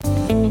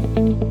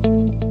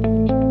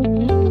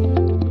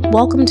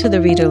Welcome to the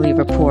Readerly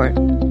Report.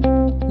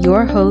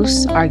 Your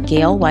hosts are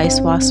Gail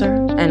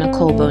Weisswasser and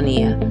Nicole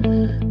Bonilla.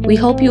 We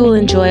hope you will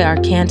enjoy our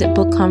candid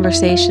book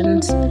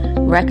conversations,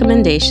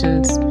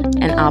 recommendations,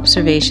 and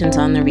observations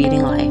on the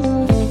reading life.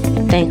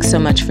 Thanks so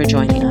much for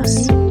joining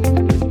us.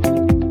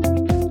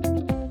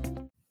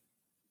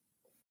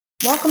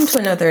 Welcome to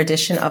another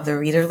edition of the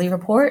Readerly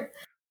Report.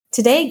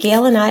 Today,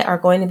 Gail and I are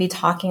going to be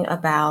talking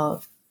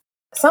about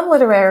some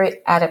literary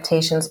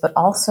adaptations, but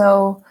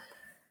also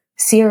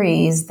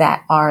series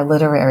that are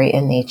literary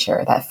in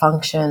nature, that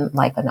function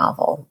like a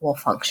novel will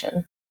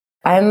function.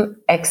 I'm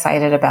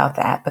excited about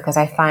that because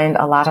I find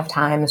a lot of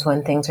times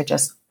when things are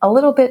just a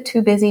little bit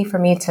too busy for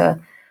me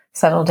to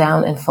settle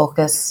down and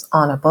focus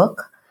on a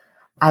book,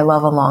 I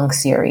love a long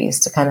series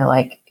to kind of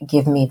like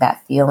give me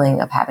that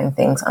feeling of having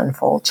things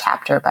unfold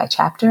chapter by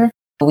chapter.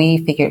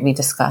 We figured we'd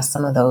discuss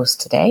some of those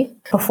today.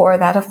 Before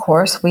that, of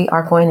course, we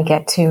are going to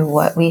get to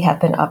what we have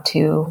been up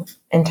to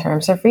in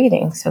terms of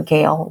reading. So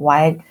Gail,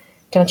 why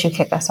don't you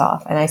kick us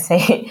off? And I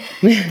say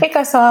kick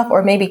us off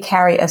or maybe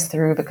carry us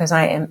through because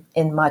I am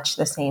in much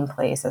the same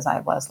place as I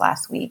was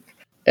last week.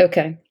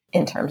 Okay.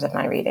 In terms of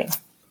my reading.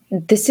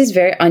 This is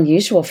very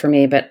unusual for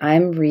me, but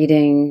I'm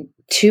reading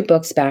 2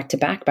 books back to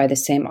back by the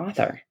same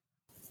author.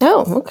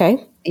 Oh,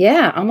 okay.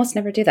 Yeah, I almost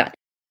never do that.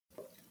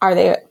 Are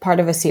they part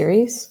of a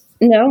series?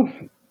 No.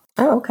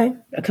 Oh, okay.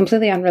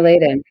 Completely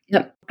unrelated.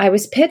 Yep. I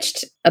was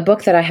pitched a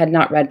book that I had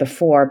not read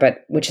before,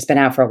 but which has been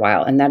out for a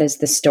while, and that is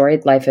The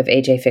Storied Life of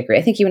A.J. Fikry.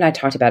 I think you and I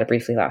talked about it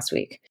briefly last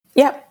week.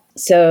 Yep.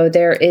 So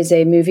there is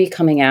a movie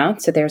coming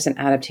out, so there's an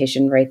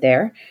adaptation right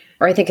there.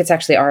 Or I think it's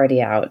actually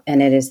already out,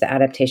 and it is the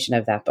adaptation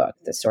of that book,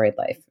 The Storied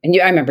Life. And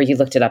I remember you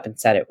looked it up and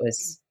said it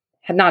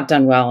had not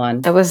done well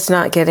on... It was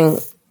not getting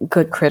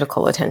good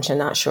critical attention.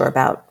 Not sure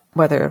about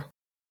whether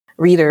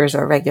readers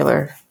or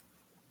regular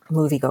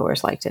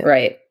moviegoers liked it.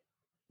 Right.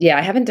 Yeah,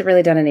 I haven't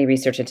really done any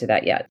research into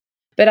that yet.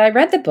 But I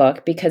read the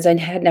book because I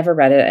had never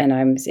read it and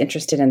I was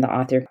interested in the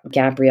author,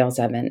 Gabrielle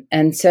Zevin.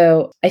 And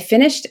so I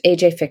finished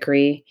A.J.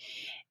 Fikry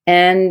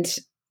and,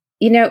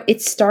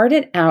 it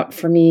started out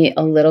for me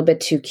a little bit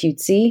too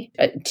cutesy,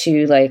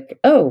 to like,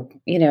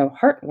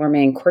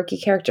 heartwarming, quirky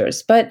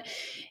characters. But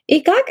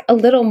it got a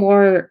little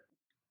more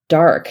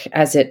dark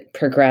as it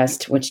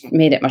progressed, which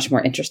made it much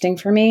more interesting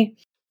for me.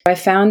 I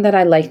found that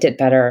I liked it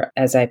better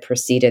as I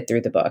proceeded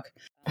through the book.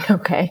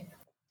 Okay.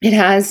 It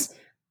has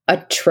a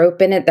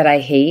trope in it that I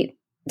hate.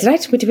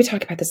 Did we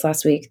talk about this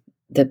last week?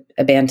 The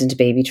abandoned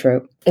baby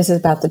trope. This is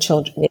about the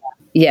children. Yeah.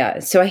 Yeah.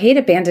 So I hate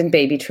abandoned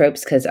baby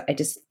tropes because I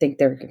just think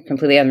they're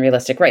completely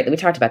unrealistic. Right. We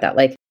talked about that.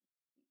 Like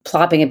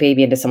plopping a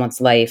baby into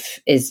someone's life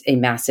is a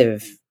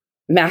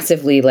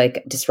massively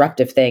like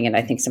disruptive thing. And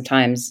I think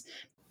sometimes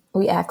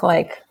we act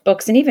like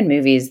books and even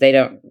movies, they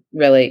don't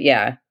really,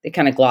 they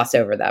kind of gloss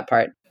over that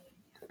part.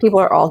 People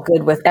are all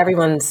good with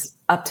everyone's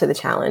up to the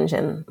challenge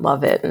and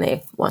love it and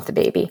they want the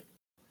baby.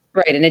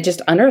 Right. And it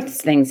just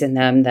unearths things in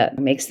them that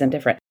makes them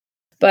different.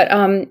 But,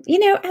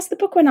 as the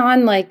book went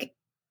on, like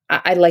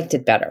I liked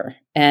it better.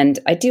 And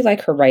I do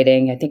like her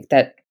writing. I think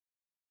that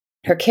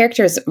her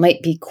characters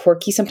might be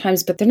quirky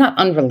sometimes, but they're not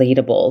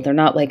unrelatable. They're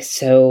not like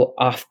so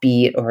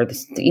offbeat or,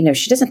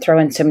 she doesn't throw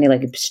in so many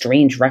like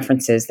strange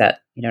references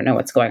that you don't know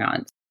what's going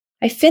on.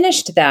 I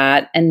finished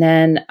that and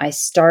then I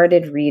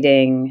started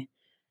reading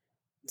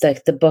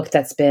the book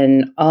that's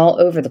been all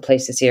over the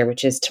place this year,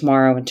 which is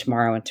Tomorrow and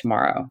Tomorrow and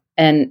Tomorrow.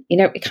 And,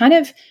 it kind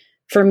of,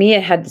 for me,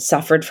 it had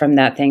suffered from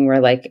that thing where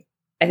like,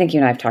 I think you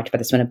and I have talked about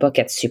this, when a book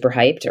gets super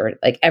hyped or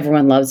like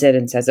everyone loves it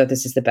and says, oh,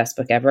 this is the best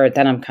book ever.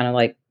 Then I'm kind of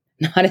like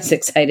not as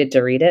excited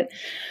to read it.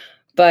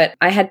 But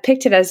I had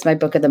picked it as my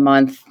book of the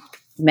month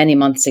many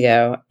months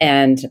ago.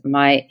 And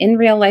my In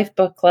Real Life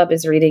book club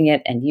is reading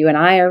it. And you and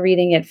I are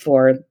reading it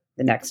for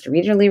the next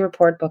Readerly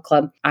Report book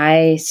club.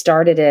 I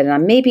started it and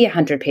I'm maybe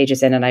 100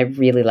 pages in and I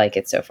really like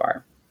it so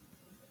far.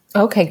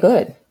 Okay,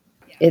 good.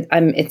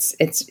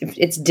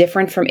 It's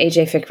different from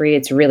A.J. Fikry.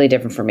 It's really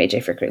different from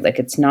A.J. Fikry. Like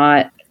it's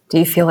not. Do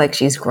you feel like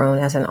she's grown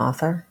as an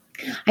author?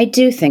 I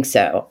do think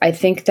so. I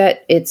think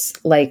that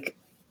it's like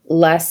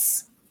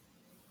less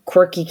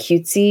quirky,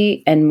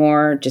 cutesy and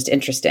more just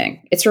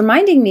interesting. It's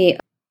reminding me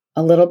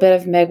a little bit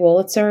of Meg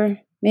Wolitzer,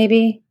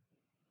 maybe.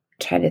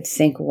 Try to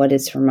think what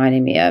it's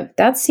reminding me of.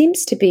 That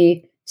seems to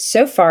be,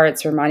 so far,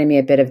 it's reminding me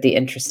a bit of The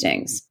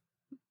Interestings.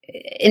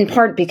 In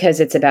part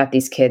because it's about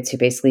these kids who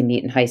basically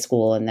meet in high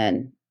school and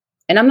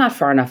I'm not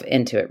far enough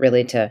into it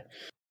really to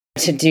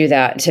do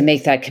that, to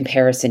make that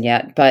comparison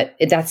yet. But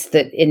that's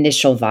the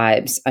initial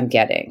vibes I'm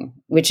getting,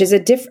 which is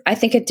I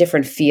think a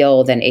different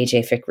feel than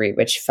A.J. Fikry,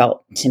 which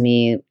felt to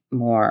me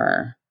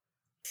more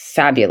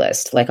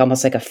fabulous, like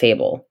almost like a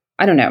fable.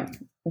 I don't know.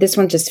 This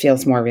one just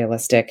feels more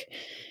realistic.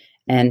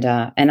 And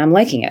I'm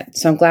liking it.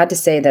 So I'm glad to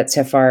say that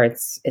so far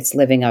it's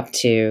living up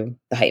to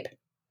the hype.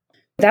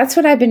 That's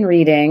what I've been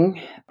reading.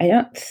 I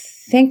don't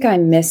think I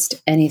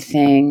missed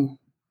anything.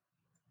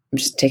 I'm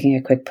just taking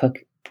a quick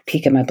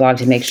peek at my blog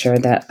to make sure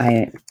that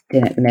I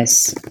didn't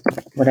miss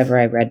whatever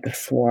I read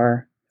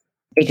before.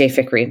 A.J.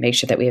 Fikry, make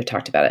sure that we have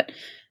talked about it.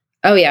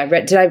 Oh yeah,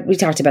 we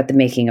talked about The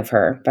Making of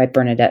Her by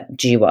Bernadette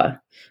Jiwa,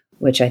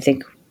 which I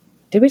think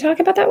Did we talk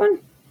about that one?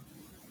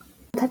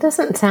 That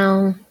doesn't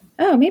sound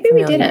Oh, maybe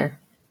familiar. we didn't.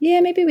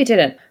 Yeah, maybe we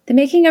didn't. The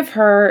Making of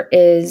Her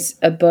is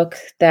a book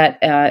that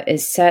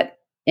is set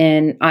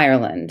in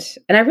Ireland,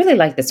 and I really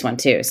like this one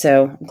too.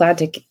 So I'm glad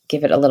to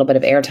give it a little bit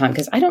of airtime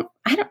because I don't,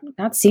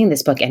 not seeing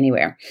this book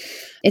anywhere.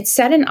 It's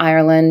set in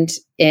Ireland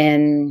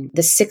in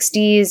the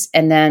 60s,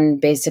 and then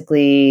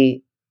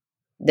basically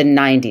the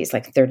 90s,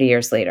 like 30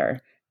 years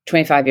later.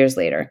 25 years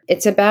later.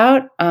 It's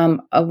about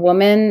a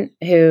woman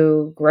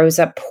who grows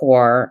up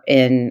poor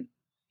in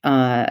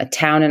a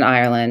town in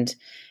Ireland,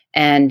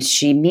 and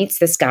she meets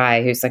this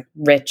guy who's like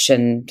rich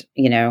and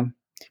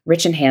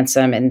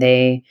handsome, and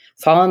they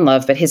fall in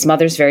love. But his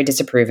mother's very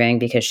disapproving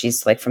because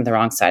she's like from the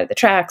wrong side of the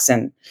tracks,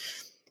 and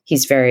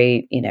he's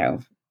very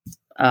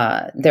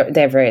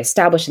they're very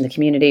established in the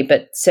community.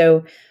 But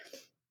so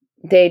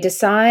they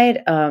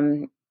decide.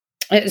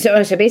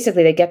 So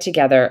basically, they get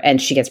together,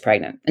 and she gets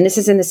pregnant. And this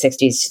is in the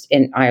 60s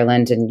in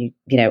Ireland, and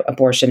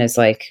abortion is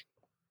like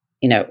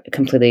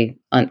completely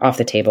off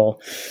the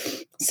table.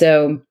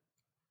 So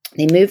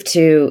they move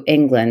to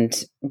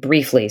England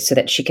briefly so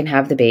that she can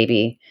have the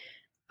baby.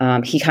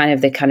 They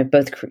kind of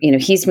both,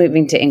 he's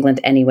moving to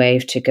England anyway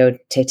to go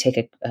to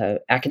take a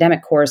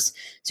academic course.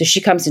 So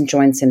she comes and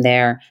joins him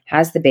there,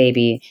 has the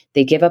baby.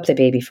 They give up the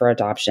baby for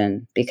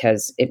adoption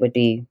because it would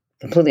be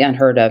completely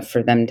unheard of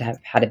for them to have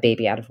had a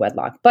baby out of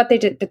wedlock. But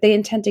they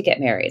intend to get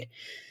married.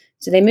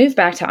 So they move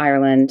back to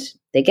Ireland,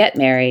 they get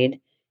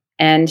married,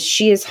 and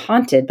she is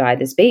haunted by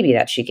this baby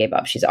that she gave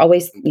up. She's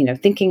always,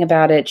 thinking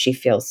about it. She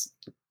feels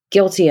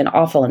guilty and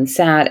awful and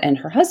sad. And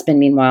her husband,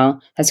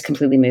 meanwhile, has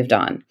completely moved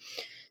on.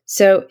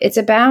 So it's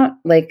about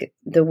like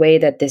the way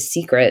that this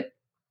secret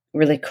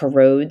really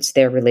corrodes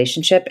their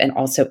relationship and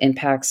also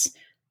impacts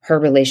her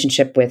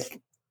relationship with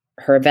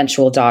her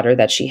eventual daughter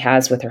that she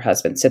has with her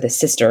husband. So the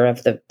sister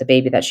of the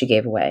baby that she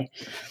gave away.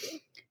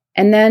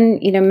 And then,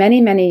 many,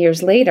 many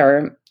years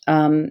later,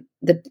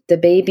 the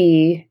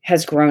baby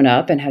has grown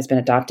up and has been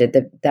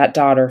adopted. That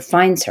daughter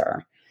finds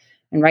her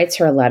and writes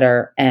her a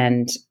letter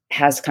and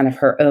has kind of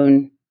her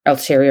own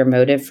ulterior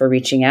motive for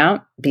reaching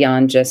out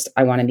beyond just,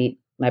 I want to meet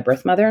my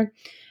birth mother.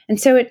 And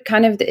so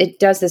it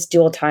does this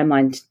dual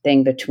timeline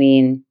thing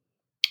between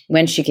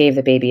when she gave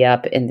the baby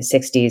up in the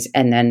 60s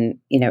and then,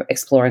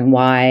 exploring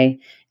why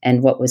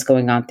and what was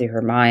going on through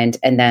her mind,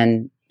 and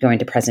then going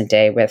to present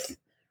day with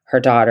her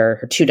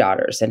two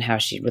daughters, and how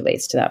she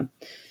relates to them.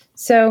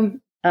 So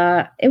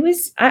I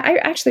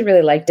actually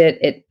really liked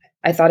it.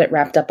 I thought it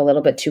wrapped up a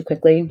little bit too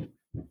quickly,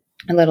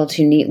 a little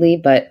too neatly,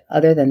 but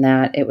other than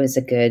that, it was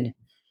a good,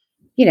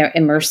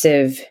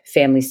 immersive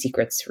family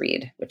secrets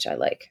read, which I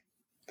like.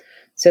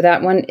 So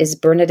that one is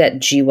Bernadette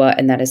Jiwa,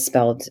 and that is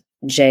spelled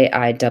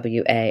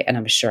Jiwa, and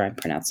I'm sure I'm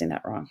pronouncing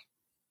that wrong.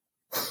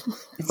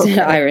 It's an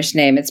Irish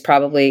name. It's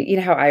probably,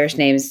 how Irish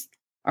names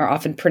are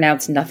often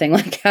pronounced nothing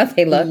like how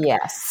they look.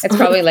 Yes. It's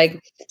probably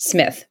like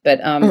Smith,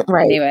 but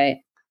right.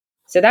 Anyway.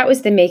 So that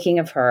was The Making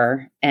of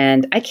Her,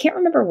 and I can't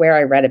remember where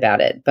I read about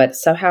it, but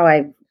somehow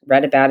I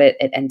read about it.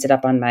 It ended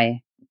up on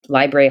my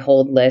library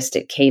hold list.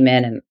 It came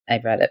in and I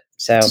read it.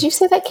 So did you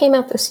say that came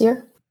out this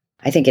year?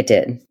 I think it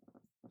did.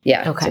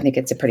 Yeah. Okay. So I think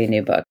it's a pretty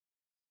new book.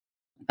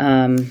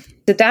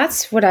 So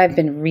that's what I've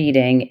been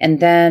reading. And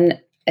then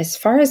as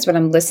far as what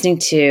I'm listening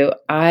to,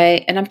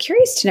 I'm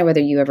curious to know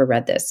whether you ever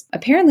read this.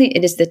 Apparently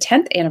it is the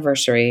 10th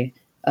anniversary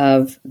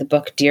of the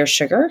book Dear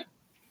Sugar,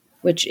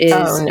 which is...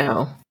 Oh,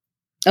 no.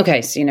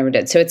 Okay, so you never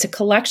did. So it's a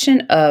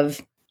collection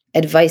of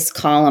advice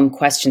column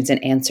questions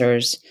and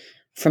answers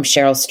from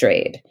Cheryl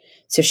Strayed.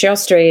 So Cheryl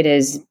Strayed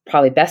is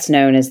probably best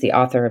known as the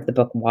author of the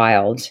book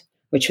Wild,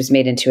 which was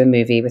made into a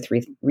movie with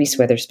Reese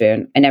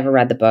Witherspoon. I never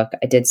read the book.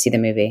 I did see the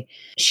movie.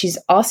 She's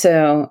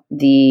also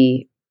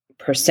the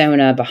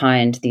persona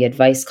behind the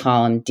advice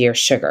column Dear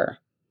Sugar,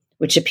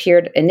 which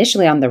appeared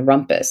initially on the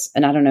Rumpus,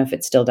 and I don't know if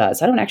it still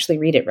does. I don't actually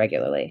read it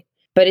regularly.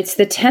 But it's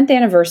the 10th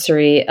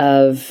anniversary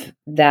of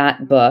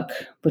that book,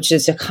 which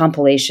is a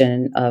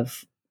compilation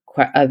of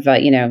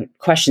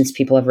questions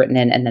people have written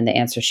in and then the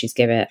answers she's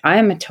given. I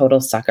am a total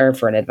sucker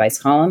for an advice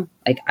column.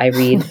 Like I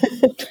read,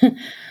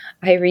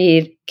 I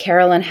read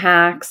Carolyn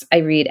Hacks. I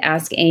read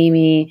Ask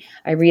Amy.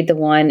 I read the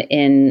one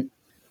in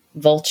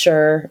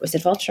Vulture. Was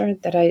it Vulture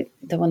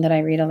the one that I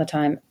read all the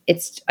time?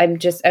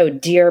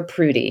 Dear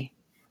Prudie.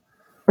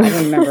 I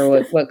don't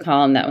remember what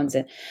column that one's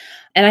in.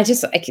 And I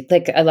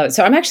love it.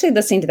 So I'm actually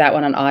listening to that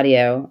one on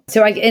audio.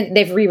 So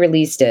they've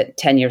re-released it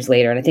 10 years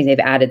later. And I think they've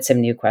added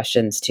some new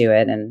questions to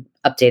it and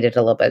updated it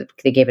a little bit.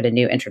 They gave it a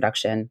new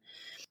introduction.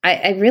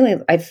 I'm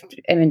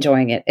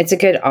enjoying it. It's a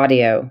good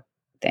audio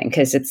thing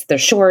because they're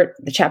short.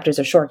 The chapters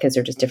are short because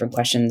they're just different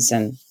questions,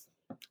 and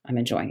I'm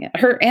enjoying it.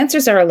 Her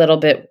answers are a little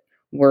bit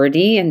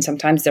wordy and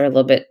sometimes they're a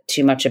little bit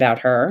too much about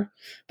her,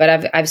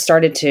 but I've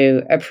started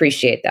to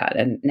appreciate that.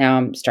 And now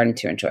I'm starting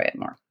to enjoy it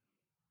more.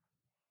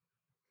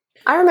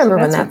 I remember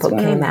when that book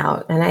came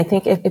out, and I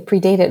think it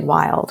predated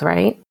Wild,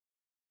 right?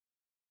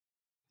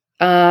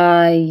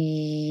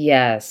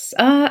 Yes.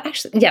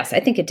 Actually, yes, I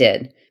think it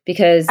did.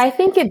 I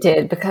think it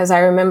did because I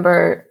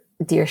remember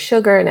Dear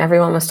Sugar and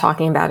everyone was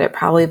talking about it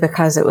probably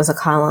because it was a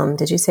column.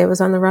 Did you say it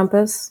was on the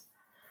Rumpus?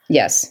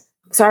 Yes.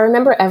 So I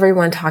remember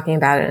everyone talking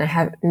about it, and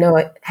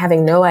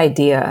having no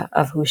idea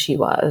of who she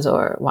was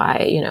or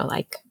why,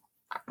 like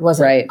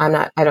Right.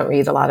 I don't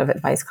read a lot of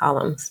advice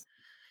columns,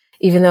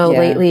 even though Yeah.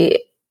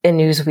 lately in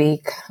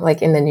Newsweek,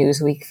 like in the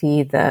Newsweek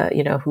feed,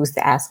 who's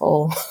the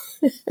asshole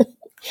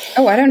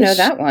Oh, I don't know is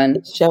that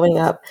one. showing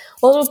up.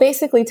 Well, it'll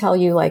basically tell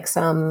you like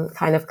some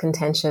kind of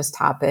contentious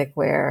topic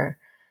where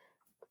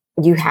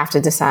you have to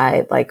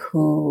decide like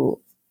who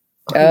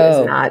is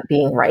Oh, not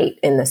being right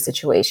in this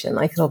situation.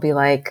 Like it'll be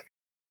like,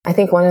 I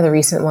think one of the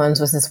recent ones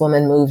was this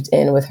woman moved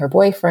in with her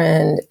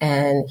boyfriend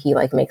and he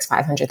like makes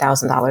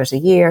 $500,000 a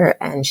year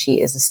and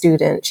she is a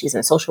student. She's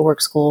in social work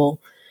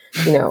school.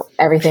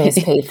 Everything is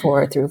paid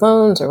for through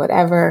loans or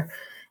whatever.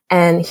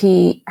 And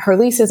her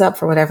lease is up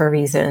for whatever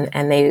reason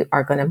and they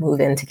are going to move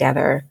in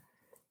together,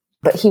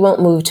 but he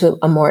won't move to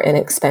a more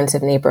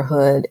inexpensive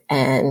neighborhood.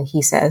 And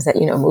he says that,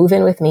 move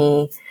in with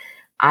me.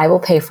 I will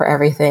pay for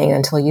everything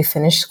until you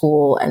finish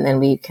school and then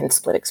we can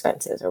split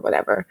expenses or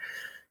whatever.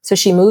 So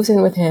she moves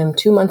in with him.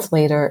 2 months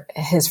later,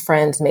 his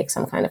friends make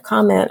some kind of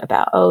comment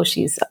about, oh,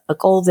 she's a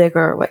gold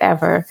digger or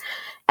whatever.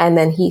 And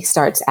then he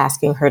starts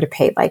asking her to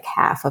pay like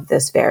half of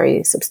this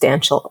very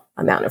substantial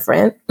amount of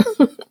rent.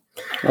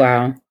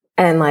 wow.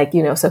 And like,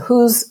 so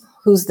who's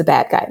the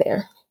bad guy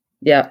there?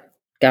 Yeah.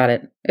 Got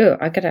it. Oh,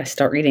 I gotta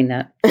start reading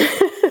that.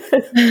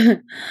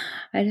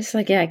 I just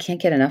I can't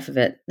get enough of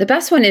it. The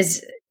best one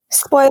is,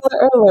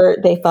 spoiler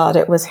alert, they thought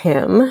it was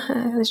him.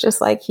 It was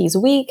just like, he's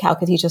weak. How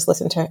could he just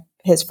listen to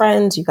his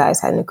friends? You guys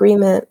had an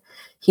agreement.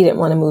 He didn't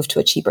want to move to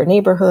a cheaper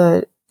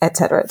neighborhood, et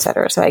cetera, et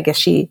cetera. So I guess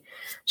she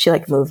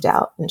like moved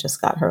out and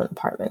just got her own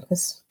apartment.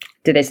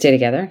 did they stay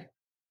together?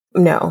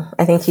 No,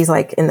 I think he's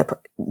like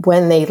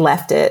when they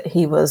left it,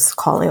 he was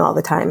calling all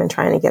the time and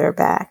trying to get her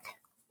back,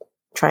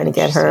 trying to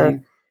get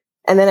her.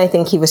 And then I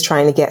think he was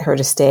trying to get her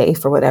to stay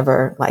for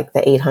whatever, like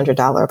the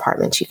 $800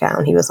 apartment she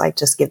found. He was like,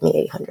 just give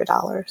me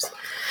 $800.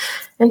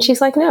 And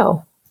she's like,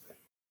 no.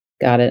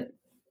 Got it.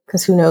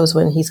 Because who knows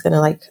when he's going to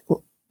like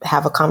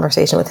have a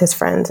conversation with his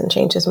friends and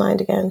change his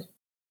mind again.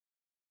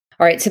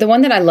 All right. So the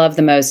one that I love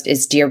the most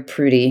is Dear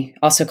Prudie,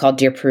 also called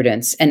Dear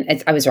Prudence.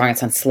 And I was wrong.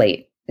 It's on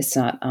Slate. It's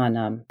not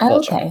on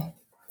Vulture. Okay.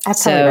 I've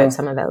probably read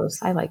some of those.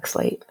 I like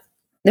Slate.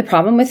 The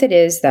problem with it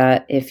is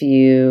that I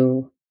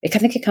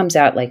think it comes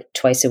out like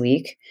twice a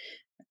week.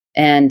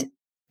 And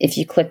if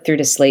you click through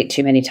to Slate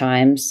too many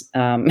times,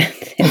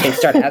 they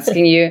start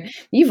asking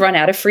you've run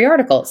out of free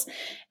articles.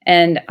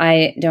 And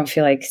I don't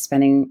feel like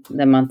spending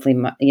the monthly,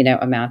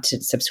 amount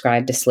to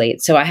subscribe to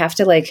Slate. So I have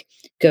to like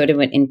go to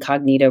an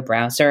incognito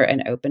browser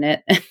and open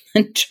it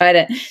and try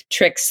to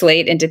trick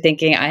Slate into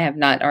thinking I have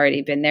not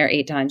already been there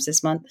 8 times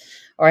this month,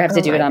 or I have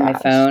to do it on my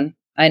phone.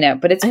 I know,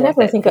 but it's worth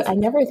it. I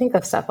never think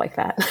of stuff like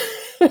that.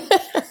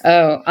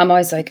 Oh, I'm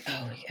always like,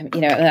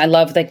 and I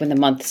love like when the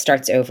month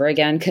starts over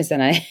again, because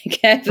then I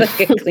get like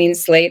a clean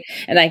slate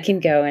and I can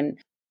go and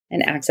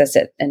access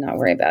it and not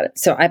worry about it.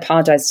 So I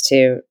apologize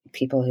to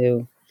people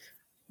who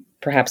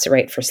perhaps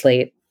write for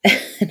Slate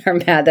and are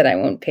mad that I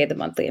won't pay the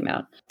monthly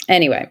amount.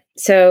 Anyway,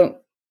 so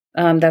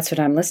that's what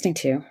I'm listening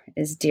to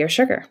is Dear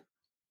Sugar.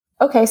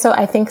 Okay, so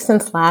I think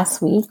since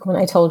last week when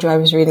I told you I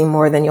was reading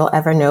More Than You'll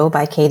Ever Know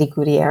by Katie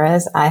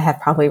Gutierrez, I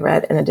have probably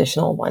read an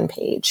additional 1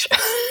 page.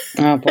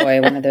 Oh boy,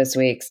 one of those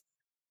weeks.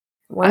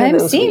 I'm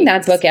seeing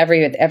that book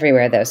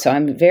everywhere though, so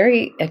I'm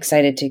very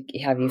excited to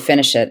have you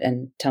finish it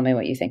and tell me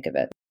what you think of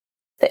it.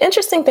 The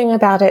interesting thing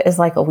about it is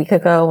like a week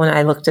ago when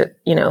I looked at,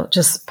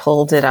 just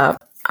pulled it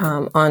up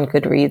on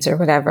Goodreads or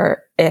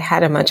whatever, it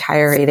had a much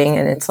higher rating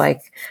and it's like,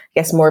 I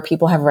guess more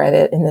people have read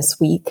it in this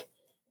week.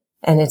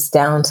 And it's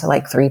down to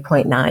like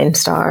 3.9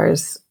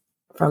 stars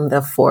from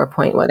the 4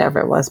 point whatever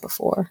it was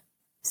before.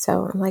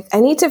 So I'm like, I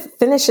need to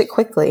finish it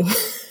quickly.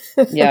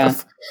 Yeah.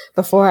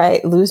 Before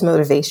I lose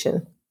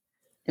motivation.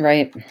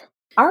 Right.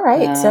 All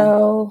right.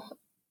 So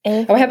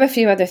I have a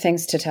few other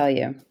things to tell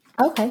you.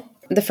 Okay.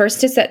 The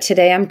first is that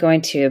today I'm going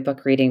to a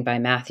book reading by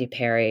Matthew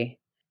Perry.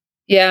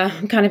 Yeah,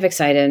 I'm kind of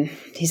excited.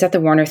 He's at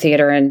the Warner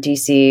Theater in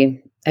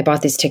DC. I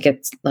bought these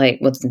tickets,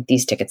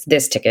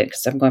 this ticket,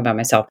 because I'm going by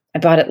myself. I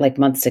bought it like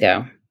months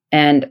ago.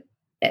 And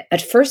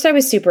at first I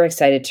was super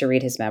excited to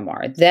read his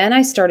memoir. Then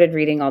I started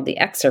reading all the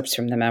excerpts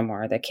from the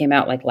memoir that came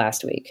out like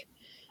last week.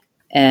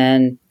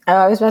 And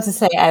I was about to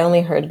say, I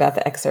only heard about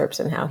the excerpts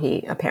and how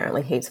he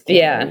apparently hates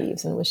Keanu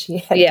Reeves and wish he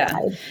had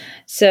died.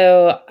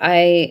 So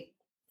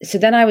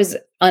then I was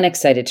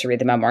unexcited to read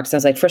the memoir because I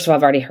was like, first of all,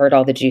 I've already heard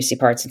all the juicy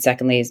parts. And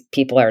secondly,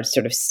 people are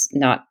sort of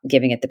not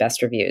giving it the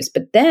best reviews.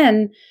 But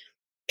then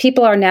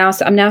I'm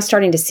now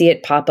starting to see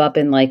it pop up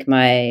in like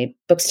my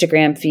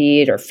Bookstagram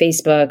feed or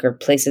Facebook or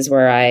places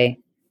where I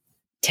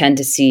tend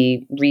to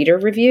see reader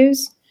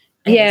reviews.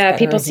 Yeah,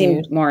 people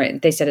seem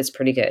they said it's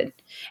pretty good.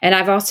 And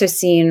I've also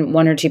seen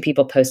 1 or 2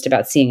 people post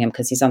about seeing him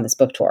because he's on this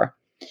book tour.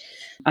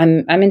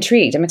 I'm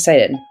intrigued. I'm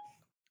excited.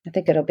 I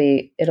think it'll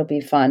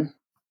be fun.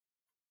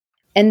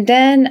 And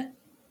then,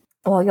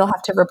 well, you'll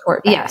have to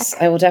report back. Yes,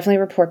 I will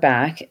definitely report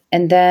back.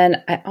 And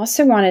then I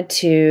also wanted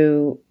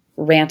to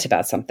rant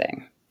about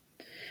something,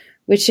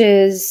 which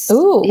is,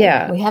 Ooh,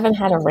 yeah. we haven't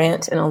had a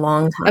rant in a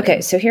long time. Okay,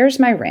 so here's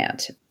my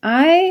rant.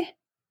 I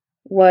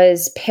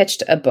was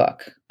pitched a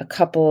book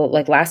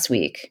like last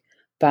week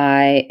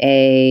by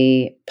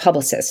a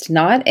publicist,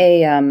 not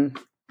a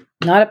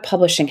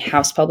publishing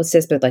house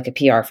publicist, but like a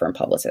PR firm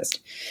publicist.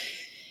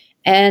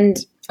 And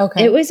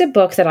it was a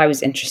book that I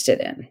was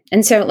interested in.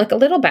 And so like a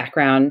little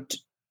background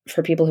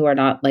for people who are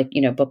not like,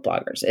 book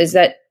bloggers is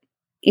that,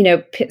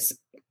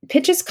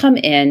 pitches come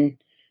in,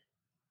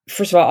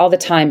 first of all the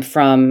time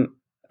from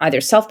either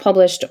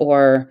self-published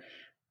or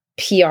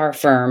PR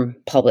firm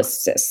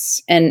publicists.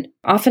 And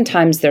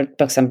oftentimes they're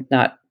books I'm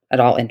not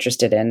at all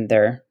interested in.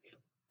 They're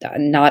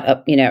not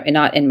up,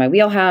 not in my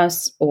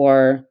wheelhouse,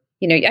 or,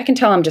 I can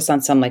tell I'm just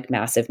on some like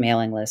massive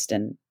mailing list.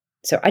 And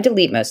so I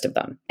delete most of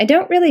them. I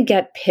don't really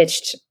get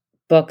pitched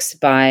books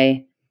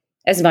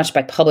as much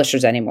by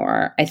publishers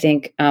anymore. I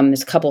think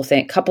there's a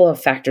couple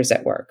of factors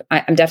at work.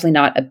 I'm definitely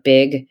not a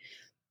big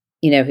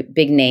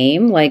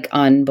name like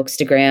on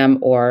Bookstagram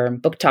or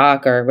Book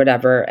Talk or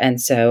whatever. And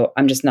so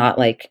I'm just not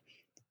like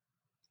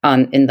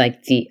in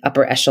like the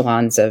upper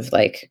echelons of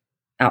like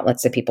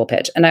outlets that people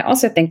pitch. And I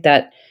also think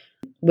that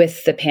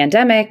with the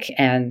pandemic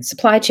and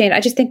supply chain, I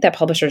just think that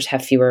publishers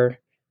have fewer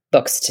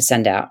books to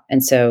send out.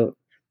 And so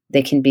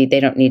they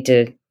don't need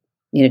to,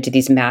 do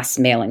these mass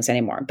mailings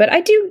anymore. But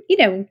I do,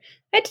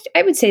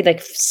 I would say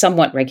like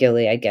somewhat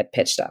regularly I get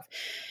pitched stuff.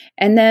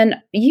 And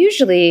then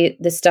usually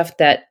the stuff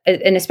that,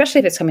 and especially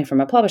if it's coming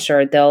from a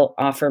publisher, they'll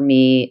offer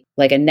me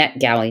like a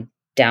NetGalley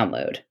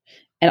download.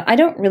 And I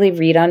don't really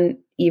read on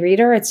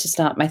e-reader. It's just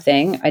not my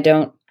thing. I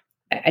don't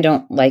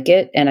like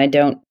it, and I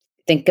don't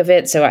think of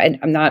it. So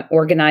I'm not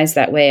organized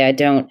that way. I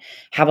don't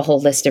have a whole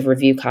list of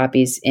review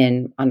copies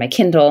on my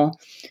Kindle.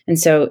 And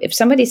so if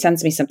somebody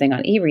sends me something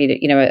on e-reader,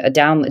 a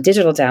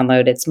digital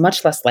download, it's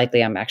much less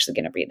likely I'm actually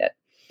going to read it.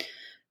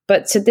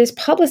 But so this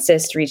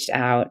publicist reached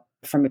out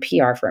from a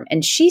PR firm,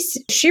 and she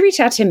reached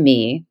out to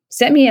me,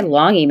 sent me a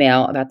long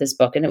email about this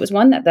book. And it was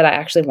one that I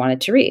actually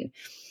wanted to read.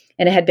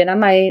 And it had been on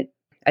my,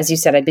 as you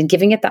said, I'd been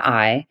giving it the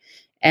eye.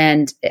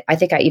 And I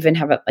think I even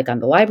have it like on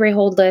the library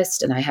hold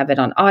list, and I have it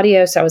on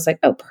audio. So I was like,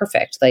 oh,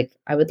 perfect. Like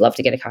I would love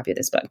to get a copy of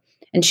this book.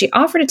 And she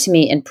offered it to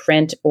me in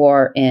print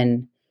or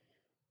in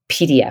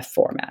PDF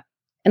format.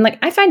 And like,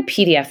 I find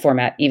PDF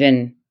format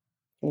even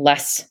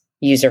less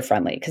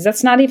user-friendly, because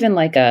that's not even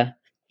like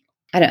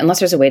unless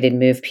there's a way to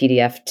move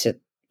PDF to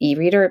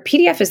e-reader.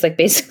 PDF is like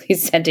basically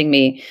sending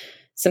me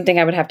something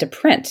I would have to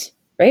print,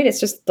 right?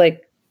 It's just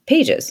like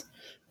pages.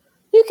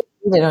 You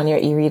can read it on your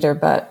e-reader,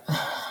 but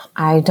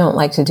I don't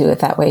like to do it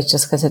that way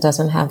just because it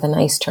doesn't have the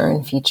nice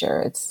turn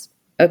feature.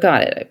 Oh,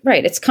 got it.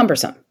 Right. It's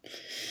cumbersome.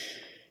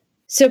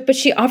 So, but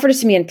she offered it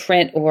to me in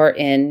print or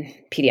in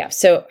PDF.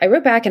 So I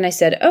wrote back and I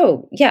said,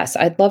 oh, yes,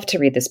 I'd love to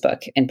read this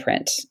book in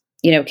print.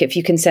 If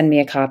you can send me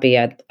a copy,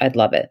 I'd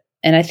love it.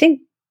 And I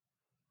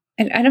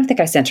don't think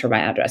I sent her my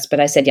address, but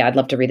I said, yeah, I'd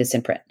love to read this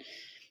in print.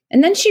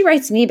 And then she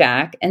writes me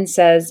back and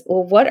says,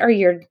 well, what are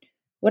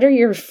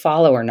your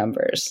follower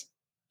numbers?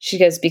 She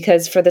goes,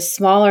 because for the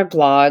smaller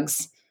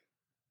blogs,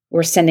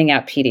 we're sending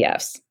out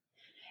PDFs.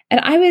 And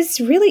I was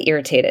really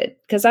irritated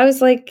because I was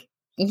like,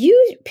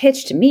 you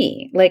pitched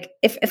me. Like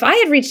if I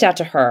had reached out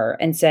to her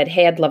and said,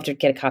 hey, I'd love to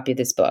get a copy of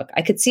this book,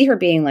 I could see her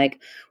being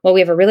like, well, we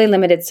have a really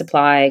limited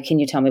supply. Can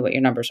you tell me what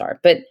your numbers are?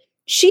 But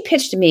she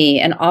pitched me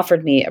and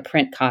offered me a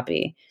print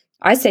copy.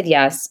 I said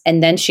yes.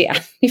 And then she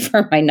asked me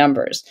for my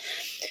numbers,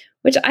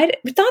 which I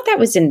thought that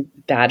was in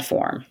bad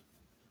form.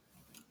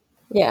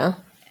 Yeah.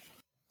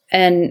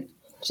 And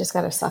just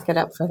got to suck it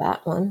up for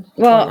that one.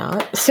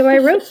 Well, so I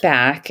wrote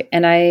back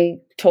and I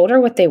told her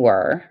what they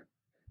were.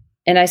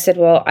 And I said,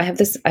 well, I have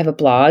a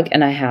blog,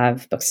 and I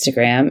have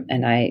Bookstagram,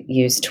 and I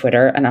use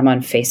Twitter, and I'm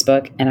on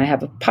Facebook, and I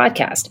have a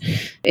podcast.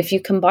 If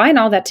you combine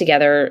all that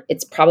together,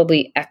 it's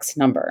probably X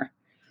number.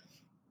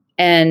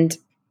 And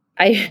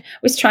I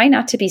was trying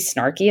not to be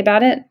snarky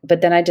about it,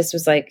 but then I just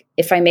was like,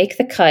 if I make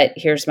the cut,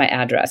 here's my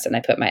address. And I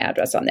put my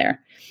address on there.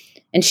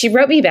 And she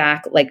wrote me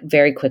back like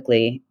very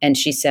quickly. And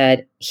she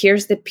said,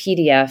 here's the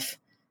PDF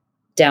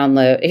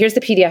download. Here's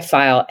the PDF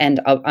file. And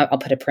I'll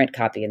put a print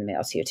copy in the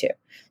mail to you too.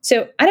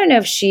 So I don't know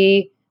if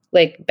she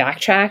like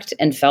backtracked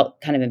and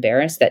felt kind of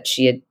embarrassed that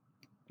she had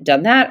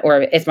done that,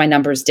 or if my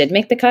numbers did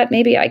make the cut.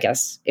 Maybe, I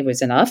guess it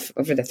was enough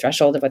over the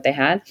threshold of what they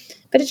had,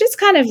 but it just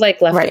kind of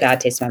like left a bad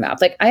taste in my mouth.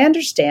 Like, I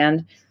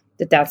understand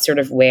that that's sort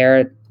of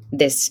where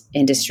this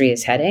industry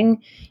is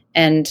heading.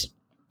 And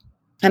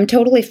I'm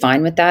totally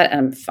fine with that. And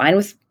I'm fine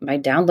with my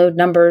download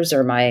numbers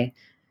or my,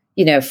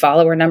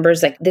 follower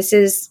numbers. Like, this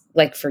is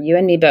like for you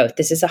and me both,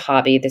 this is a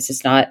hobby. This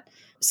is not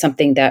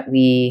something that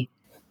we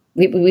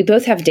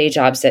both have day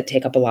jobs that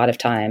take up a lot of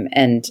time.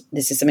 And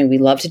this is something we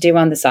love to do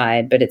on the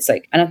side, but it's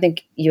like, I don't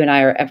think you and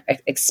I are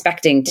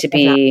expecting to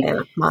be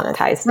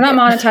monetized. We're not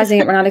monetizing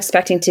it. We're not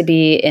expecting to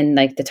be in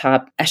like the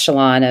top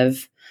echelon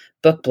of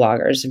book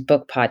bloggers and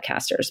book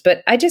podcasters.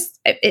 But I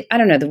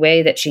don't know, the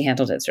way that she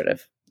handled it sort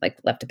of like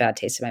left a bad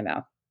taste in my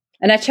mouth.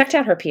 And I checked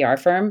out her PR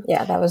firm.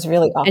 Yeah, that was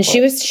really awful. And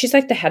she's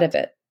like the head of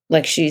it.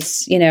 Like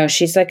she's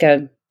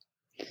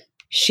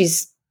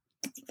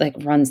like like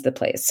runs the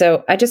place.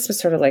 So I just was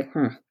sort of like,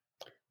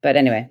 But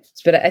anyway,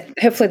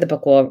 hopefully the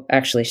book will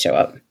actually show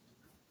up.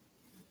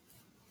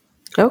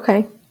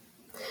 Okay.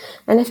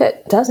 And if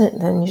it doesn't,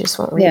 then you just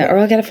won't read it. Yeah, or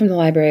I'll get it from the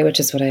library, which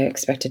is what I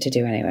expected to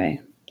do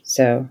anyway.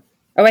 So,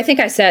 I think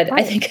I said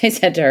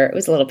to her, it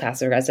was a little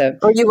passive aggressive.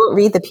 Or you won't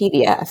read the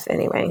PDF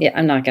anyway. Yeah,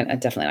 I'm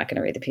definitely not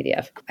gonna read the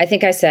PDF. I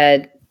think I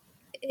said,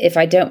 if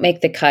I don't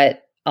make the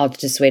cut, I'll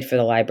just wait for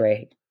the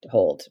library to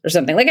hold or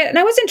something. Like, and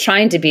I wasn't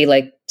trying to be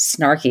like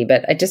snarky,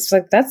 but I just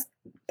like, that's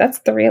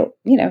the real,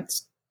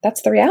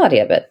 that's the reality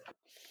of it.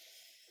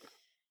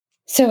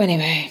 So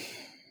anyway,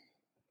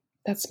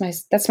 that's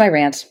my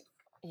rant.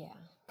 Yeah.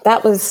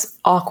 That was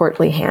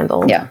awkwardly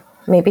handled. Yeah.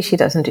 Maybe she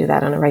doesn't do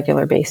that on a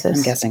regular basis.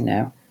 I'm guessing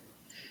no.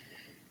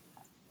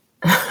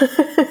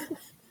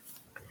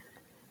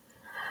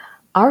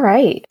 All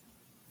right.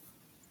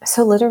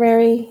 So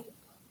literary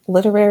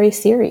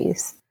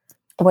series.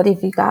 What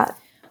have you got?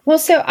 Well,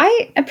 so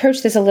I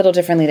approached this a little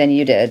differently than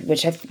you did,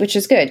 which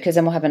is good because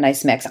then we'll have a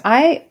nice mix.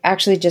 I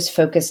actually just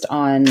focused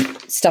on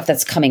stuff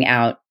that's coming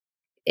out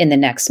in the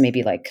next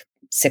maybe like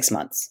 6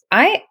 months.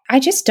 I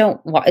just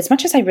don't, as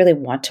much as I really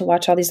want to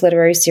watch all these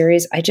literary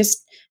series, I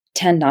just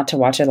tend not to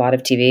watch a lot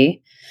of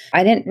TV.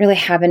 I didn't really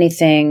have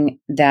anything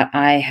that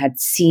I had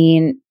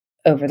seen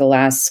over the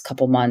last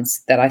couple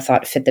months that I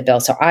thought fit the bill.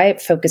 So I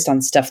focused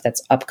on stuff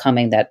that's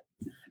upcoming that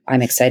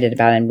I'm excited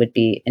about and would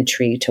be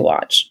intrigued to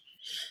watch.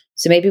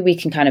 So maybe we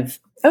can kind of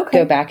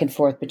go back and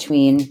forth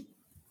between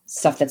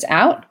stuff that's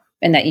out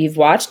and that you've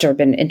watched or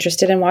been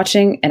interested in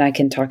watching, and I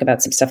can talk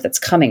about some stuff that's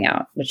coming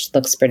out, which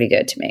looks pretty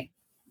good to me.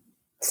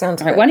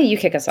 Sounds all right. Good. Why don't you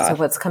kick us off? So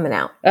what's coming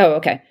out? Oh,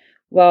 okay.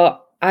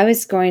 Well, I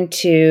was going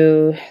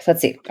to,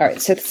 let's see. All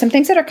right. So some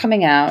things that are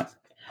coming out.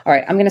 All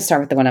right. I'm going to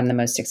start with the one I'm the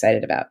most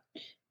excited about.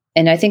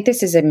 And I think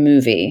this is a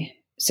movie.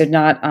 So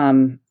not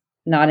in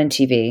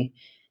TV.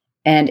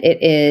 And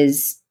it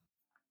is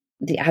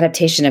the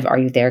adaptation of Are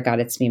You There, God?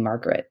 It's Me,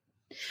 Margaret,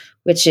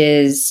 which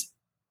is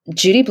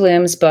Judy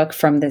Blume's book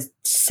from the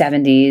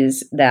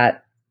 70s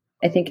that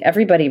I think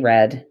everybody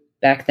read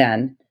back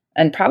then.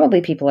 And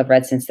probably people have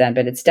read since then,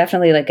 but it's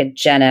definitely like a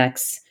Gen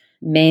X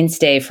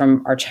mainstay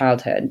from our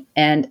childhood.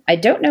 And I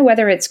don't know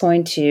whether it's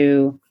going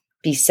to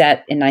be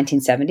set in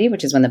 1970,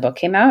 which is when the book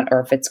came out, or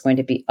if it's going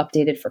to be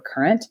updated for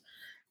current.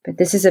 But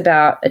this is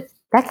about...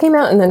 That came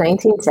out in the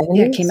 1970s?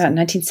 Yeah, it came out in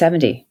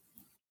 1970.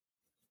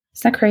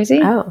 Isn't that crazy?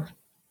 Oh.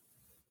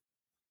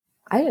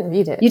 I didn't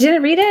read it. You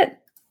didn't read it?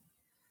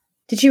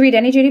 Did you read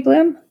any Judy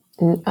Blume?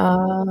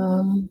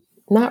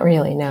 Not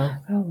really, no.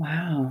 Oh,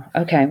 wow.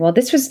 Okay. Well,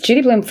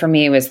 Judy Blume for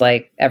me was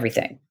like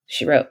everything.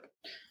 She wrote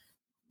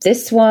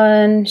this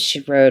one.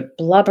 She wrote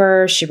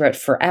Blubber. She wrote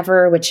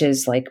Forever, which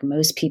is like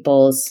most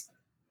people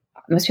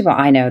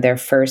I know, their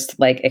first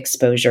like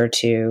exposure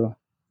to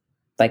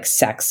like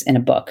sex in a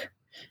book.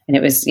 And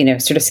it was,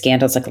 sort of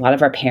scandals. Like a lot of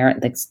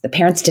the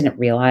parents didn't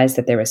realize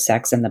that there was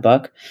sex in the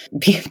book.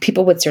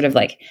 People would sort of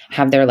like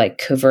have their like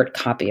covert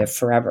copy of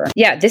Forever.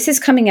 Yeah, this is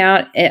coming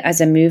out as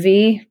a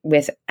movie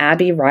with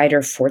Abby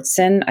Ryder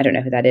Fortson. I don't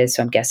know who that is,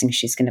 so I'm guessing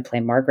she's going to play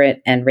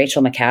Margaret, and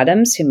Rachel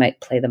McAdams, who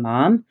might play the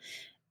mom.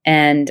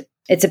 And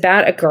it's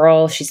about a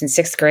girl. She's in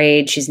 6th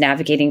grade. She's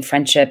navigating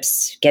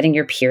friendships, getting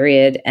your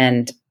period,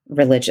 and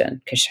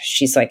religion, because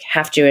she's like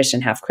half Jewish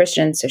and half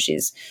Christian. So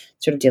she's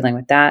sort of dealing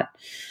with that.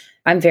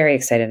 I'm very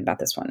excited about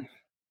this one.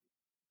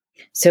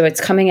 So it's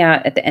coming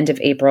out at the end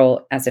of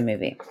April as a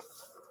movie.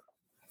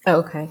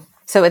 Okay.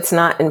 So it's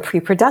not in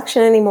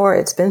pre-production anymore.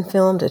 It's been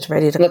filmed. It's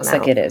ready to come out. Looks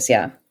like it is,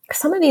 yeah.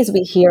 Some of these we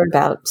hear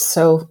about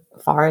so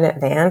far in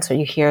advance, or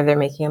you hear they're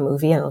making a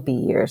movie and it'll be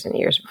years and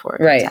years before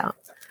it comes out.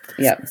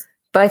 Yep.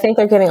 But I think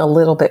they're getting a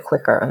little bit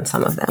quicker on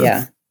some of them.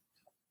 Yeah.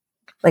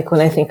 Like when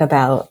I think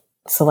about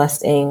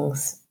Celeste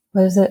Ng's,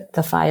 what is it?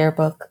 The Fire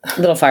book?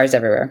 Little Fires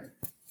Everywhere.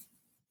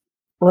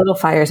 Little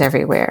Fires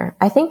Everywhere.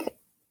 I think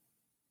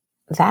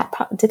did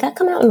that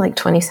come out in like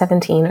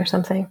 2017 or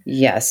something?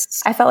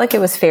 Yes. I felt like it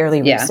was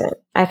fairly recent.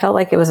 I felt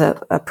like it was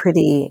a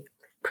pretty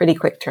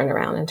quick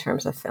turnaround in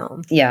terms of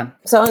film. Yeah.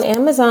 So on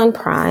Amazon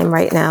Prime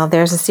right now,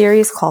 there's a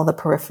series called The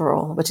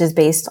Peripheral, which is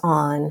based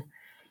on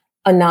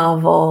a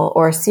novel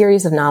or a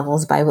series of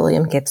novels by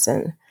William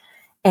Gibson.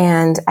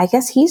 And I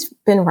guess he's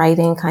been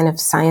writing kind of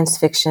science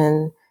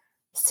fiction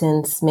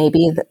since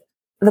maybe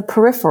The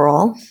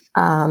Peripheral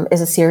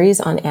is a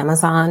series on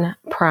Amazon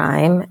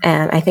Prime,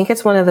 and I think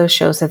it's one of those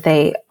shows that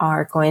they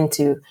are going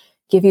to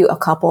give you a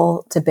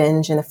couple to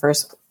binge in the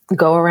first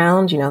go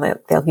around.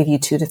 They'll give you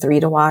 2 to 3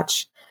 to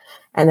watch,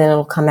 and then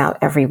it'll come out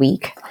every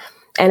week.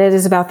 And it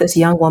is about this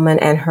young woman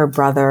and her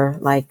brother.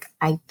 Like,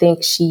 I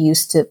think she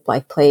used to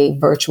like play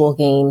virtual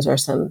games or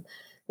some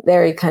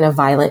very kind of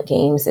violent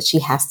games that she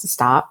has to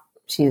stop.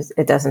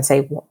 It doesn't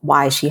say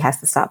why she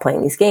has to stop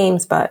playing these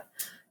games, but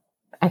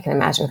I can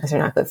imagine because they're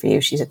not good for you.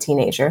 She's a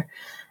teenager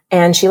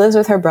and she lives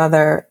with her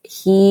brother.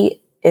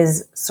 He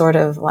is sort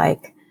of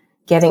like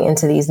getting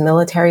into these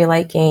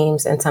military-like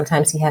games. And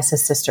sometimes he has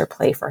his sister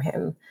play for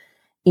him,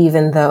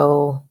 even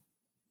though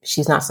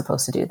she's not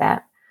supposed to do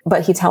that.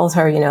 But he tells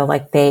her,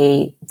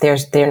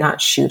 they're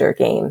not shooter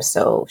games,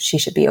 so she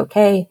should be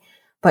okay.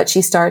 But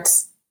she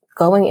starts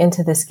going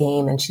into this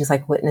game and she's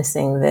like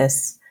witnessing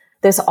this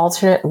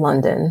alternate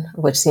London,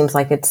 which seems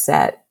like it's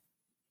set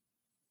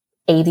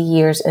 80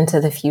 years into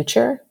the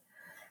future.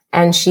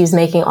 And she's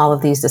making all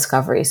of these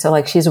discoveries. So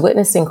like she's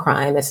witnessing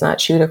crime. It's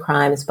not shooter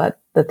crimes, but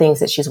the things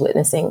that she's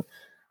witnessing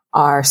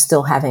are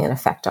still having an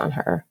effect on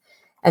her.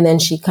 And then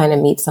she kind of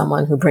meets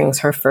someone who brings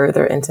her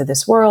further into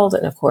this world.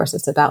 And of course,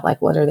 it's about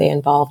like, what are they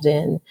involved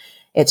in?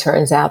 It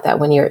turns out that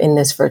when you're in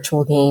this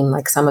virtual game,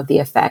 like some of the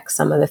effects,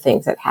 some of the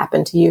things that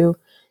happen to you,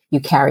 you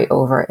carry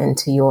over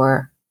into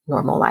your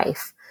normal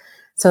life.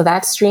 So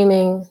that's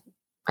streaming.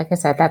 Like I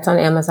said, that's on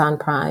Amazon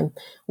Prime.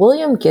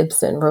 William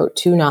Gibson wrote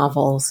 2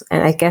 novels,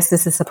 and I guess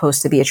this is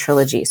supposed to be a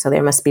trilogy, so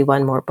there must be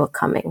one more book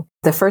coming.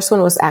 The first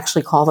one was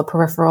actually called The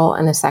Peripheral,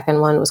 and the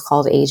second one was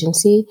called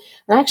Agency.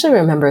 And I actually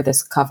remember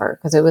this cover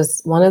because it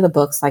was one of the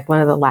books, like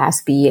one of the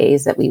last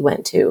BAs that we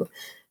went to.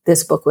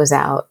 This book was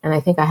out, and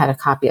I think I had a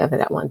copy of it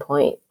at one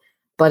point,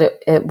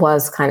 but it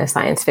was kind of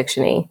science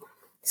fiction-y.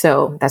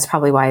 So that's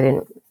probably why I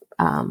didn't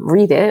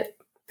read it,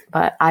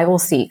 but I will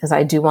see because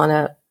I do want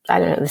to. I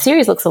don't know. The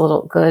series looks a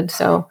little good,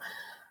 so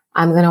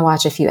I'm going to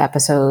watch a few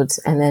episodes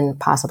and then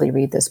possibly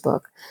read this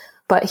book.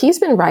 But he's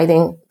been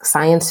writing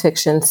science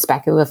fiction,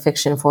 speculative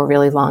fiction for a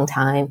really long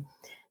time.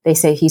 They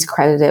say he's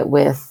credited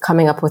with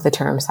coming up with the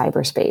term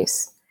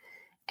cyberspace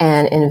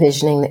and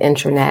envisioning the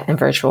internet and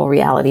virtual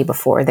reality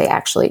before they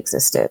actually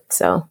existed.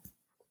 So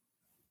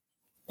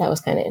that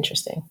was kind of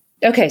interesting.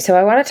 Okay, so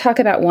I want to talk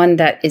about one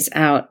that is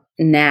out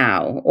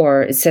now,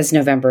 or it says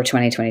November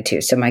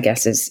 2022. So my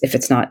guess is if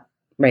it's not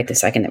right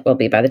this second, it will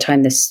be by the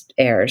time this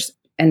airs.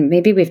 And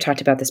maybe we've talked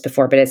about this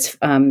before, but it's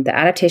the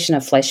adaptation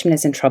of Fleischman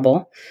is in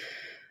Trouble,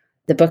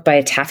 the book by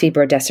Taffy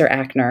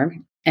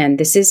Brodesser-Akner. And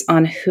this is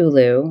on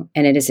Hulu,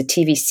 and it is a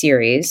TV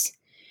series.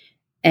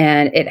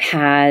 And it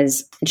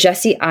has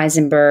Jesse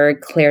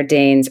Eisenberg, Claire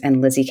Danes,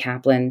 and Lizzie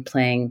Kaplan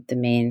playing the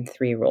main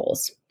 3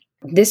 roles.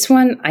 This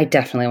one I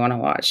definitely want to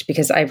watch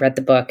because I read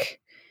the book,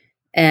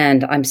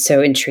 and I'm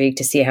so intrigued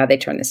to see how they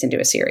turn this into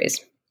a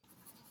series.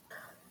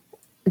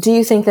 Do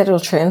you think that it'll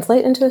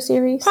translate into a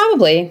series?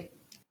 Probably.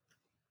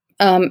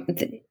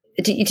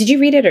 Did you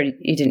read it or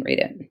you didn't read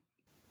it?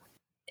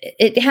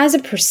 It has a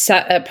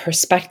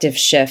perspective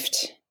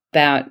shift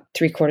about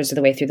 3/4 of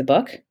the way through the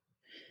book.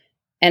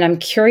 And I'm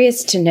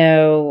curious to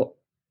know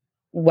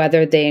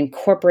whether they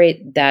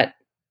incorporate that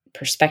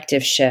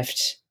perspective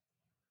shift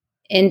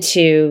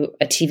into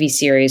a TV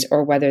series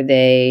or whether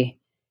they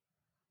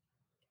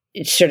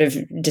sort of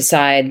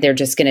decide they're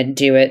just going to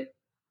do it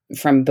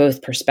from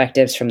both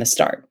perspectives from the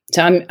start.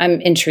 So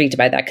I'm intrigued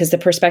by that because the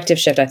perspective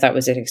shift I thought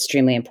was an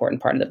extremely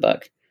important part of the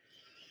book.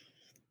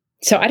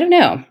 So I don't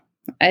know.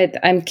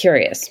 I'm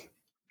curious.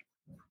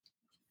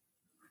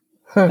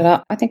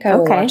 But I think I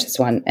will watch this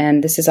one.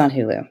 And this is on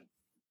Hulu.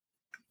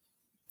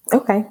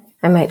 Okay.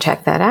 I might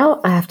check that out.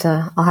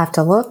 I'll have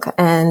to look.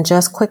 And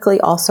just quickly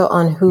also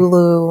on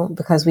Hulu,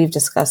 because we've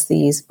discussed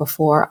these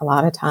before a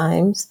lot of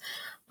times,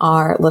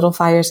 are Little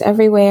Fires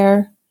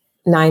Everywhere,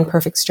 9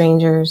 Perfect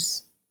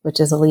Strangers, which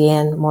is a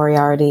Leanne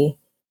Moriarty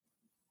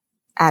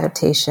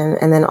adaptation,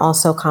 and then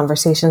also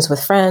Conversations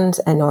with Friends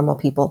and Normal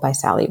People by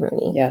Sally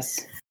Rooney.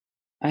 Yes.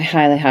 I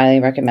highly, highly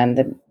recommend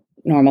the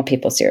Normal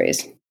People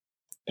series,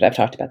 but I've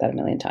talked about that a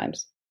million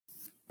times.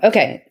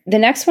 Okay, the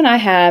next one I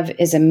have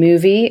is a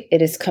movie.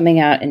 It is coming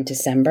out in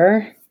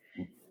December,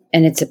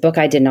 and it's a book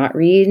I did not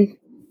read,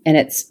 and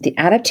it's the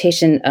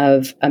adaptation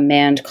of A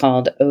Man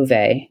Called Ove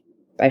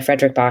by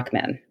Frederick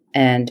Bachman.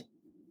 And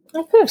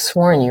I could have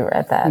sworn you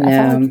read that. No. I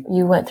felt like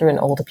you went through an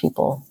older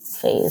people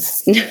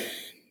phase.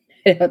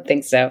 I don't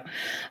think so.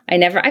 I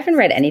haven't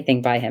read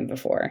anything by him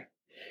before.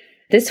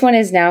 This one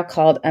is now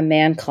called A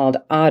Man Called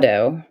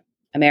Otto,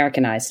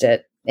 Americanized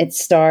it. It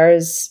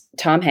stars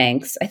Tom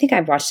Hanks. I think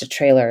I watched a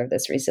trailer of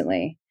this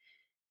recently.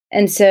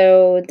 And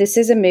so this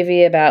is a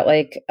movie about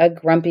like a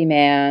grumpy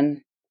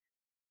man,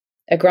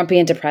 a grumpy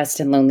and depressed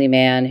and lonely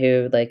man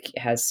who like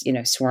has,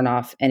 sworn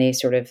off any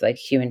sort of like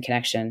human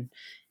connection.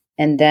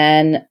 And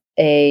then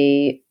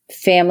a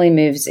family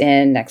moves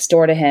in next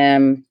door to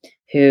him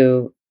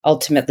who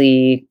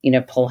ultimately,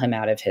 pull him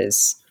out of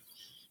his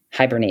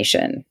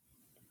hibernation,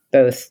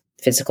 both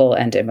physical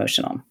and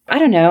emotional. I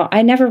don't know.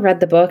 I never read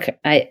the book.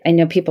 I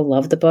know people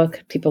love the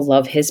book. People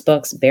love his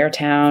books,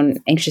 Beartown,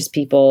 Anxious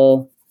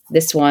People,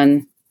 this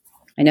one.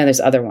 I know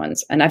there's other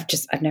ones, and I've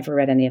never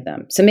read any of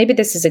them. So maybe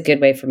this is a good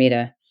way for me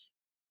to.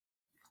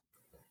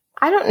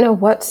 I don't know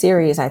what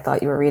series I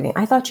thought you were reading.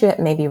 I thought you had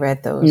maybe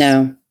read those.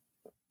 No.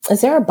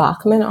 Is there a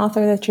Bachman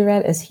author that you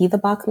read? Is he the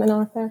Bachman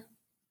author?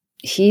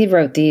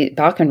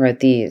 Bachman wrote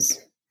these,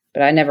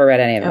 but I never read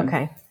any of them.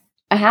 Okay.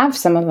 I have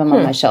some of them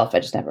on my shelf. I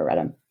just never read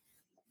them.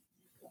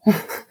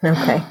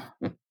 Okay.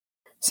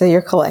 So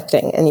you're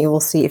collecting, and you will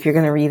see if you're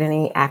going to read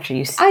any after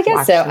you see. I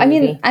guess so. I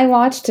mean, I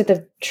watched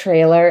the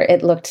trailer.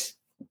 It looked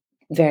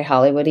very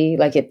Hollywoody.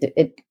 Like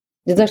it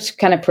looked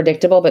kind of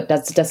predictable, but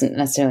that doesn't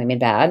necessarily mean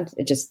bad.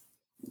 It just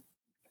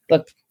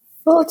looked.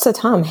 Well, it's a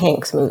Tom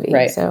Hanks movie,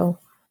 right? So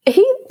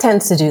he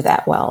tends to do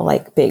that well,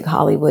 like big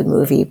Hollywood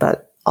movie,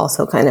 but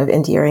also kind of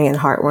endearing and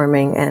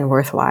heartwarming and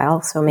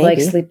worthwhile. So Like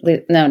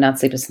maybe no, not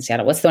Sleepless in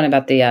Seattle. What's the one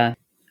about the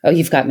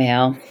You've Got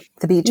Mail?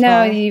 The Beach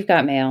No, Ball. You've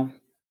Got Mail,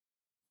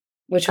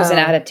 which was an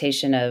Oh,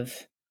 adaptation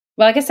of.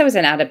 Well, I guess that was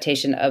an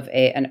adaptation of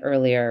an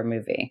earlier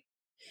movie.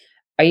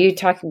 Are you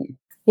talking?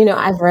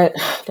 I've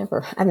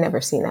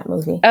never seen that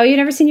movie. Oh, you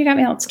never seen You Got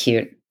Mail? It's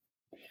cute.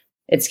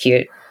 It's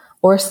cute.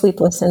 Or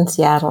Sleepless in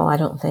Seattle, I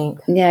don't think.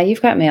 Yeah,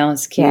 You've Got Mail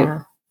is cute.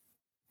 Yeah.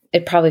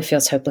 It probably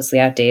feels hopelessly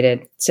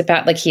outdated. It's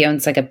about like he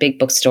owns like a big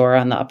bookstore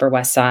on the Upper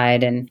West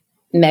Side, and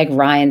Meg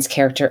Ryan's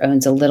character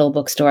owns a little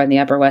bookstore on the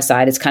Upper West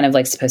Side. It's kind of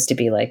like supposed to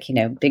be like,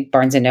 big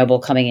Barnes and Noble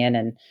coming in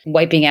and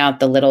wiping out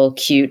the little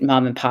cute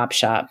mom and pop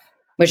shop,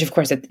 which of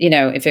course,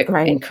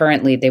 Right. and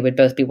currently they would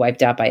both be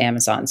wiped out by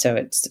Amazon. So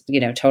it's,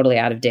 totally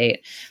out of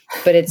date,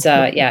 but it's,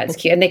 yeah, it's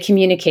cute. And they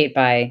communicate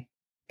by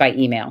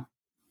email,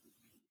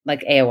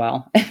 like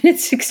AOL.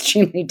 It's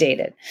extremely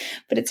dated,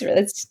 but it's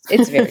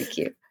very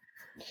cute.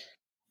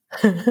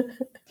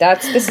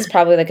 This is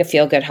probably like a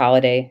feel good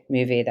holiday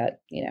movie that,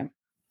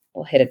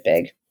 will hit it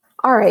big.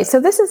 All right. So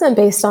this isn't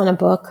based on a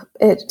book.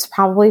 It's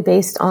probably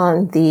based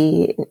on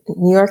the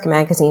New York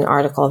Magazine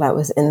article that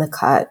was in the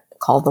cut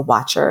called The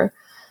Watcher,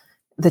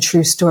 the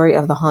true story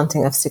of the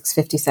haunting of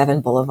 657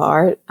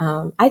 Boulevard.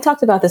 I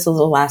talked about this a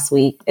little last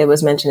week. It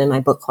was mentioned in my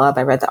book club.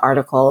 I read the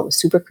article. It was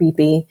super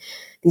creepy.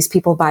 These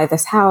people buy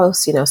this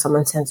house.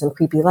 Someone sends them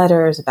creepy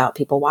letters about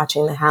people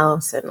watching the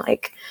house and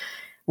like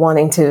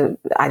wanting to,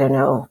 I don't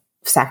know,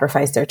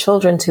 sacrifice their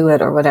children to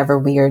it or whatever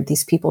weird.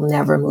 These people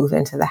never move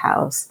into the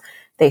house.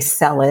 They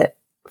sell it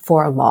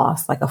for a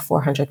loss, like a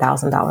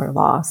 $400,000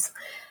 loss.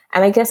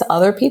 And I guess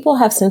other people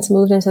have since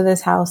moved into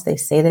this house. They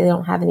say they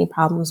don't have any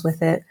problems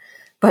with it.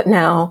 But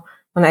now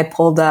when I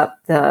pulled up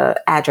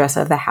the address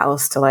of the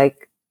house to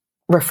like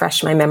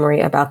refresh my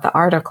memory about the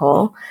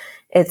article,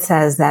 it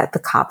says that the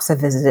cops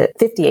have visited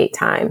 58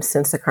 times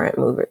since the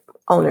current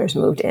owners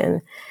moved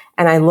in.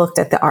 And I looked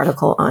at the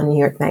article on New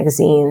York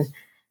Magazine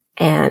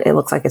and it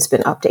looks like it's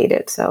been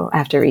updated. So I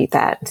have to read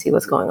that and see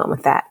what's going on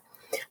with that.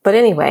 But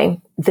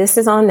anyway, this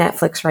is on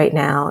Netflix right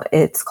now.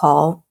 It's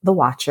called The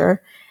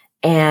Watcher.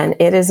 And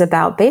it is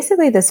about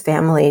basically this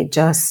family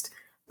just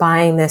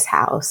buying this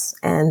house.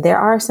 And there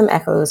are some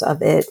echoes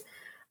of it,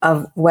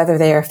 of whether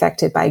they are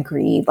affected by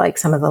greed. Like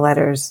some of the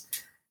letters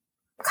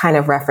kind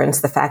of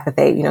reference the fact that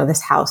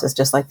this house is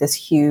just like this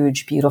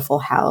huge, beautiful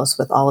house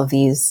with all of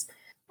these,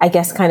 I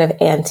guess, kind of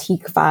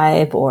antique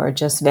vibe or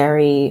just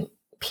very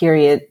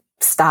period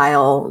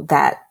style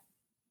that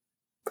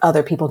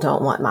other people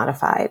don't want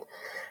modified.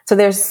 So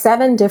there's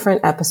 7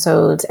 different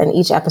episodes, and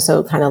each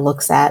episode kind of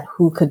looks at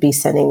who could be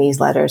sending these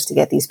letters to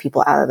get these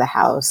people out of the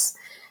house.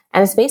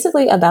 And it's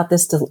basically about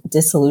this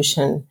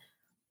dissolution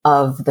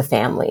of the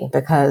family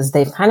because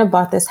they've kind of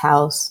bought this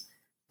house.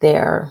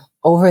 They're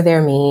over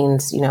their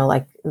means,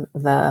 like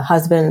the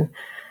husband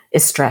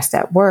is stressed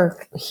at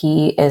work.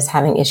 He is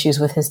having issues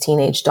with his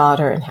teenage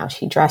daughter and how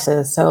she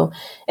dresses. So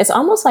it's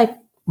almost like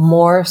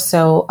more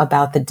so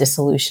about the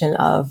dissolution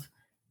of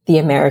the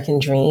American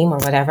dream or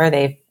whatever.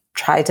 They've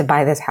tried to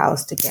buy this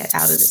house to get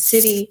out of the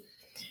city.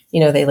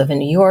 They live in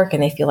New York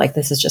and they feel like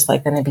this is just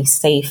like going to be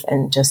safe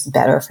and just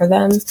better for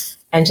them.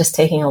 And just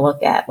taking a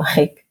look at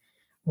like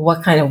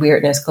what kind of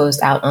weirdness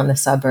goes out on the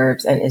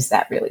suburbs and is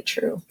that really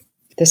true?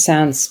 This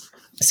sounds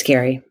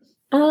scary.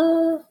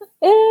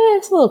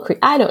 It's a little creepy.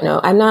 I don't know.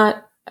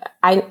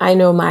 I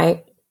know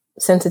my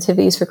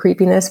sensitivities for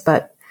creepiness,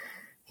 but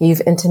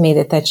you've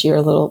intimated that you're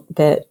a little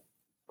bit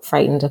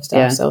frightened of stuff.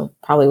 Yeah. So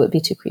probably would be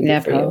too creepy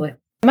for probably. You.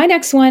 My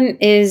next one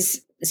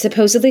is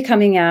supposedly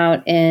coming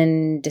out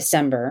in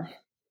December,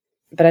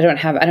 but I don't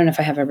know if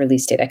I have a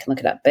release date. I can look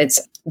it up. But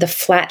it's the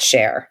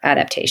Flatshare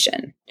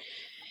adaptation.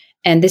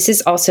 And this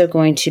is also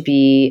going to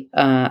be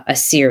a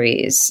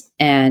series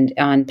and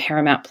on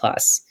Paramount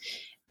Plus.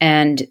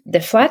 And the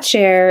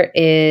Flatshare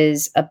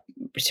is a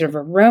sort of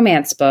a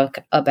romance book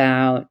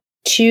about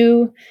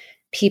 2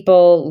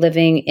 people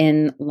living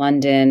in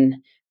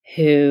London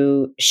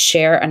who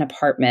share an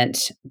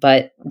apartment,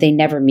 but they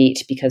never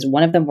meet because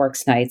one of them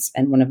works nights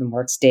and one of them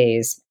works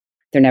days.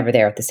 They're never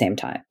there at the same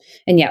time.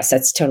 And yes,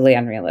 that's totally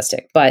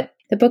unrealistic. But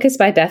the book is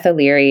by Beth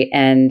O'Leary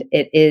and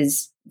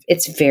it's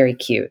very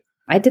cute.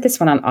 I did this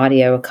one on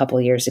audio a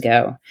couple years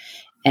ago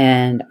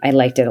and I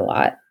liked it a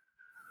lot.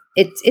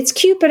 It's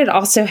cute, but it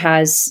also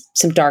has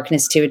some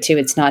darkness to it too.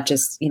 It's not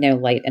just,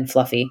 light and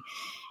fluffy.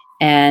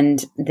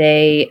 And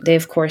they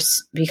of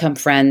course become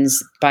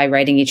friends by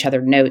writing each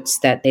other notes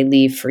that they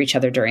leave for each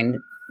other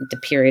during the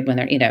period when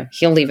they're,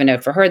 he'll leave a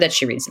note for her that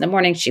she reads in the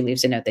morning. She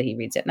leaves a note that he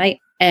reads at night.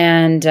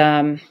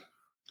 And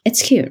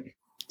it's cute.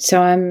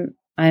 So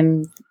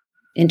I'm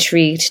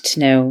intrigued to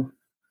know.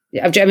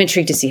 I'm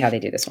intrigued to see how they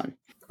do this one.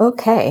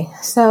 Okay.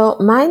 So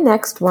my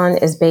next one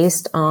is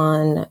based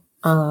on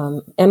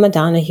Emma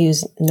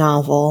Donohue's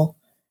novel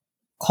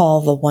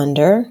called The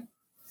Wonder.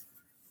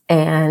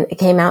 And it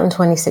came out in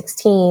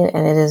 2016,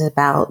 and it is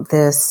about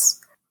this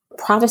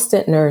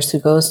Protestant nurse who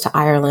goes to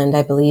Ireland,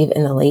 I believe,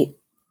 in the late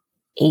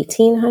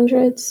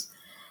 1800s.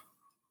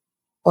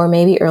 or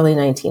maybe early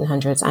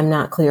 1900s. I'm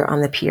not clear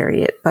on the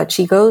period, but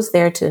she goes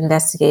there to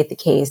investigate the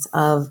case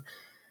of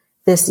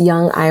this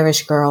young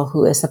Irish girl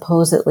who has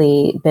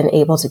supposedly been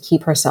able to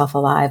keep herself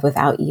alive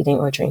without eating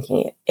or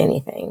drinking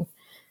anything.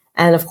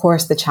 And of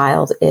course, the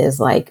child is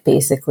like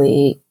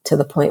basically to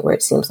the point where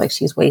it seems like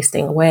she's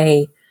wasting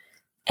away.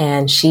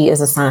 And she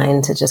is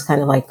assigned to just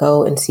kind of like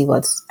go and see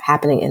what's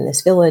happening in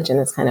this village. And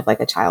it's kind of like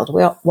a child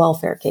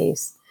welfare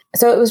case.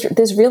 So it was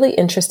this really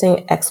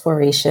interesting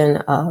exploration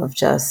of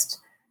just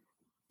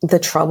the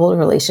troubled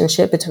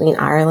relationship between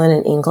Ireland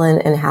and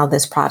England and how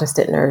this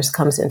Protestant nurse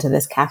comes into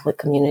this Catholic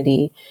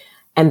community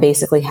and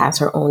basically has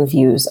her own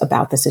views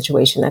about the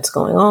situation that's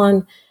going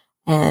on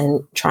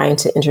and trying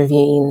to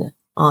intervene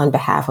on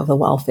behalf of the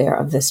welfare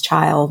of this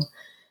child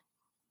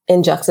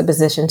in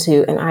juxtaposition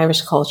to an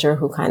Irish culture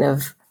who kind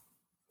of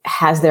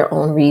has their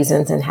own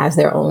reasons and has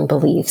their own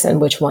beliefs and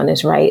which one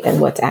is right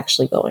and what's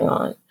actually going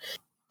on.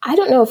 I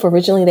don't know if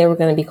originally they were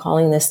going to be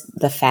calling this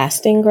the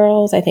Fasting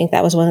Girls. I think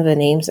that was one of the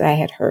names that I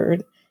had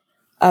heard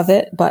of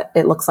it, but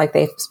it looks like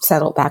they've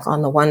settled back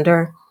on the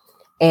Wonder.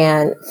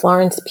 And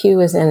Florence Pugh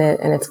is in it,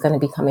 and it's going to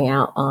be coming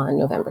out on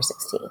November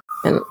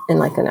 16th in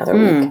like another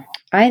week.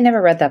 I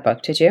never read that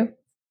book. Did you?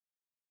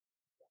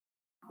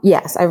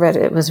 Yes, I read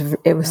it. It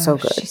was so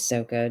good. She's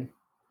so good.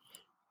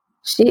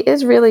 She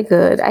is really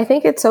good. I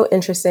think it's so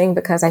interesting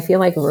because I feel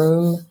like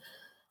Room,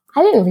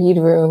 I didn't read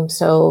Room,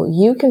 so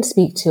you can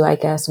speak to, I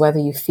guess, whether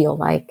you feel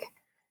like,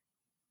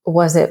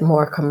 was it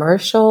more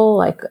commercial?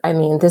 Like, I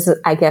mean, this is,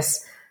 I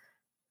guess,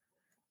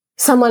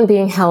 someone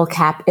being held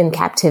in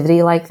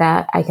captivity like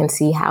that, I can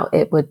see how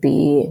it would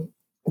be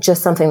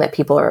just something that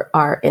people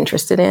are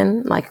interested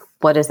in. Like,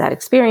 what is that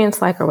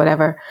experience like or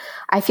whatever?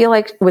 I feel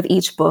like with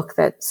each book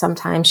that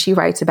sometimes she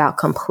writes about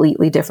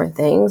completely different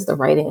things. The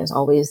writing is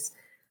always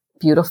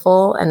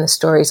beautiful and the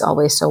story is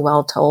always so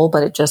well told,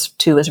 but it just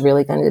too is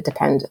really going to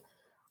depend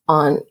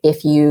on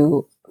if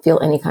you feel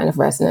any kind of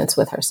resonance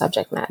with her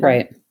subject matter.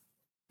 Right.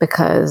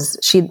 Because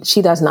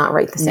she does not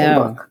write the same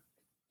book.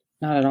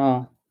 Not at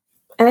all.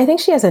 And I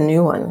think she has a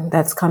new one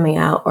that's coming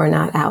out or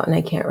not out, and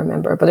I can't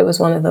remember. But it was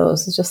one of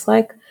those. It's just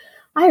like,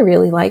 I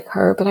really like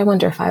her, but I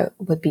wonder if I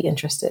would be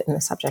interested in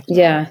the subject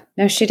matter. Yeah.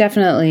 No, she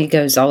definitely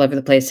goes all over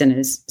the place and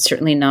is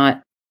certainly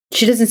not,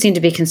 she doesn't seem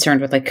to be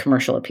concerned with like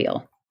commercial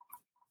appeal.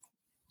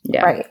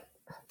 Yeah. Right.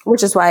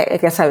 Which is why I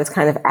guess I was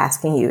kind of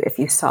asking you if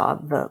you saw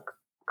the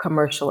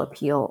commercial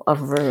appeal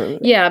of Room.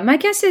 Yeah. My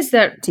guess is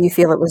that. Do you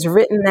feel it was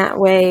written that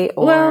way?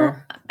 Or?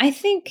 Well, I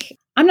think,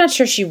 I'm not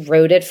sure she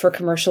wrote it for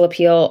commercial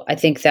appeal. I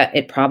think that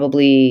it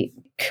probably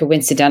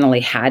coincidentally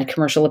had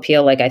commercial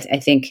appeal. Like, I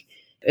think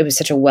it was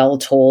such a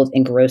well-told,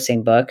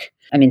 engrossing book.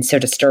 I mean, so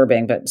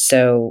disturbing, but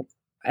so,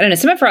 I don't know.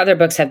 Some of her other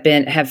books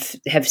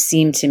have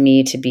seemed to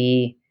me to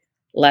be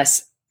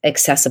less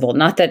accessible.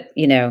 Not that,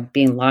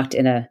 being locked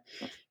in a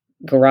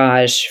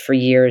garage for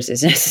years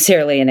is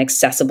necessarily an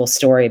accessible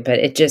story, but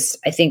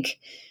I think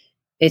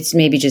it's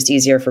maybe just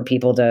easier for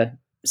people to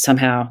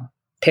somehow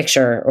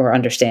picture or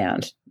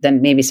understand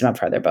than maybe some of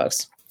her other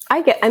books.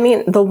 I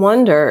mean, The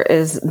Wonder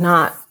is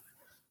not,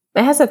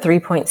 it has a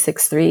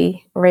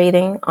 3.63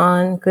 rating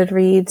on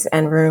Goodreads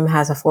and Room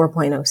has a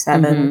 4.07.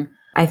 Mm-hmm.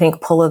 I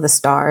think Pull of the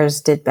Stars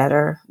did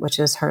better, which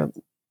is her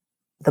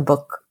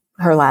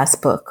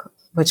last book,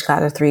 which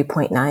got a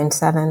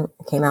 3.97,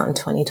 came out in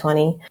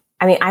 2020.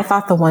 I mean, I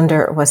thought The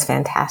Wonder was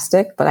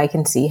fantastic, but I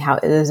can see how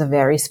it is a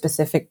very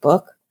specific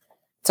book.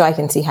 So I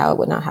can see how it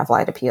would not have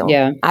wide appeal.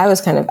 Yeah. I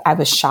was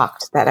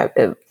shocked that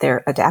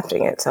they're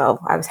adapting it. So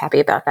I was happy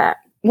about that.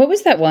 What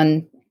was that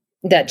one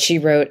that she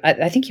wrote?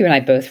 I think you and I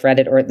both read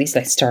it, or at least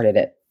I started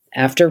it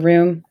after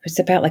Room. It was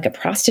about like a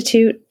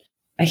prostitute.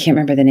 I can't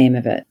remember the name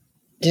of it.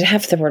 Did it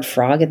have the word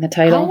frog in the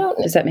title?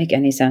 Does that make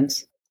any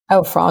sense?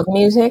 Oh, Frog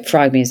Music?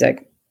 Frog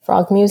Music.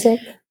 Frog Music?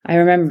 I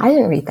remember. I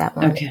didn't read that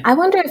one. Okay.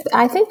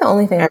 I think the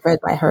only thing I've read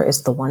by her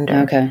is The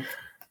Wonder. Okay.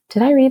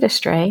 Did I read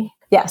Astray?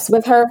 Yes,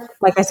 with her,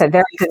 like I said,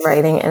 very good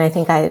writing. And I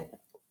think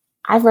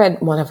I've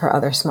read one of her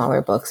other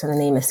smaller books and the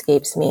name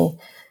escapes me.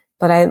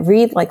 But I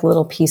read like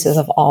little pieces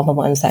of all the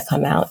ones that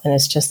come out. And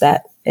it's just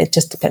that it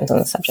just depends on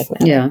the subject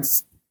matter. Yeah.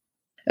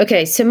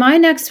 Okay, so my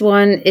next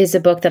one is a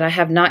book that I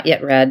have not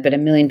yet read, but a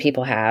million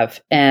people have.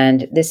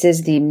 And this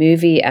is the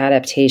movie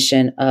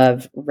adaptation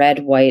of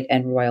Red, White,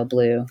 and Royal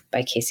Blue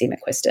by Casey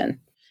McQuiston.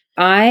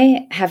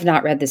 I have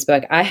not read this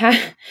book.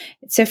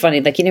 It's so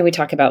funny. Like, we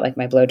talk about like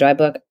my blow dry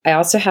book. I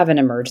also have an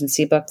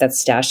emergency book that's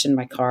stashed in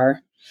my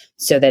car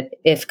so that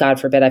if, God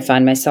forbid, I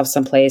find myself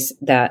someplace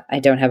that I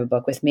don't have a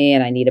book with me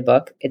and I need a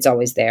book, it's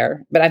always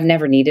there. But I've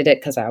never needed it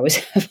because I always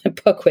have a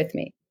book with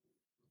me.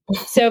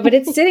 But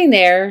it's sitting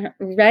there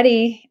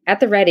ready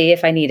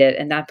if I need it.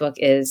 And that book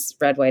is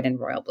Red, White, and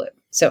Royal Blue.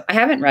 So I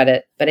haven't read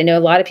it, but I know a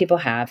lot of people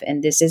have.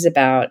 And this is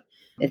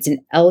it's an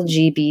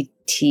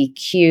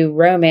LGBTQ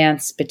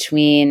romance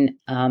between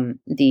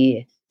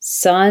the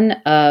son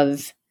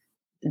of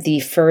the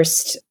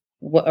first,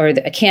 or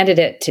a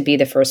candidate to be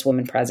the first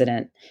woman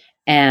president,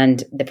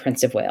 and the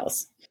Prince of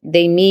Wales.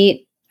 They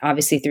meet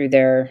obviously through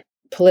their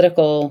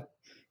political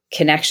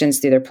connections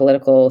through their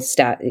political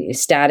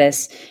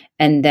status.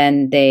 And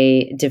then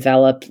they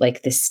develop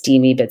like this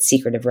steamy but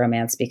secretive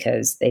romance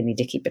because they need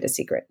to keep it a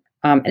secret.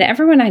 And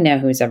everyone I know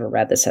who's ever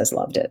read this has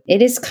loved it.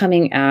 It is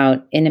coming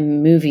out in a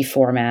movie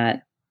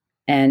format,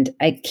 and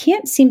I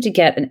can't seem to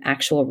get an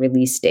actual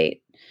release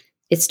date.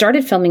 It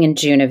started filming in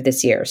June of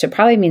this year, so it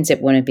probably means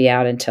it wouldn't be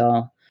out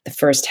until the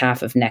first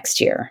half of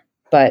next year.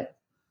 But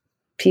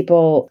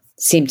people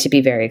seem to be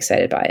very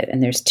excited by it.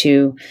 And there's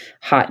 2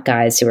 hot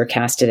guys who were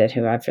casted it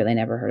who I've really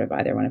never heard of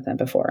either one of them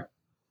before.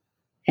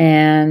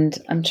 And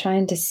I'm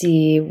trying to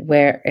see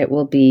where it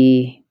will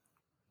be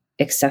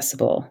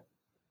accessible.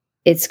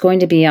 It's going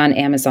to be on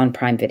Amazon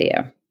Prime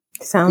Video.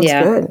 Sounds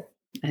good.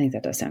 I think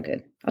that does sound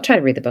good. I'll try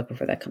to read the book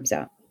before that comes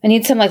out. I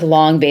need some like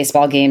long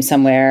baseball game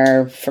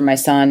somewhere for my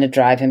son to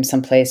drive him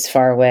someplace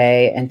far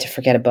away and to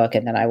forget a book.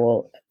 And then I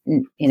will,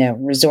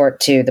 resort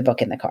to the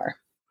book in the car.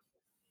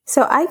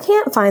 So I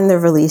can't find the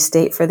release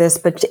date for this,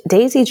 but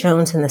Daisy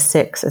Jones and the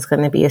Six is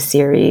going to be a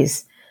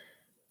series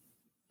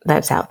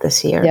that's out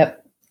this year.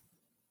 Yep.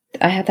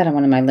 I had that on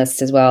one of my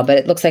lists as well, but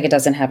it looks like it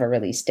doesn't have a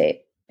release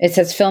date. It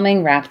says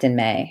filming wrapped in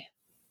May.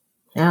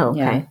 Oh, okay.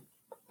 Yeah.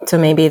 So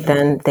maybe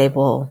then they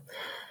will,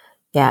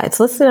 it's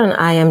listed on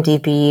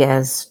IMDb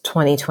as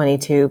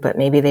 2022, but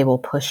maybe they will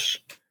push,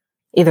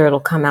 either it'll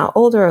come out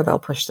older or they'll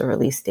push the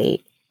release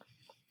date.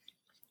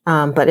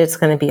 But it's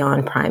going to be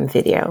on Prime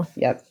Video.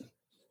 Yep.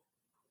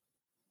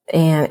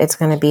 And it's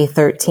going to be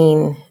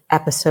 13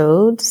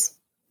 episodes.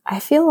 I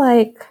feel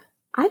like,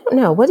 I don't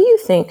know. What do you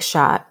think,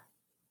 Shot?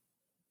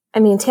 I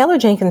mean, Taylor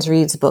Jenkins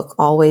Reid's book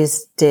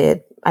always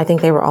did. I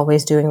think they were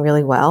always doing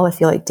really well. I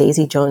feel like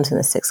Daisy Jones and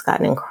the Six got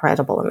an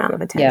incredible amount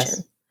of attention.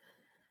 Yes.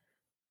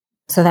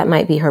 So that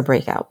might be her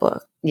breakout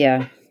book.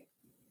 Yeah.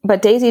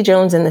 But Daisy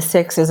Jones and the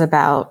Six is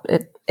about,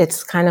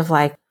 it's kind of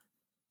like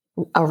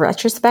a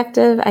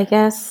retrospective, I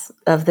guess,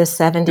 of the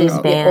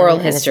 70s band. Oral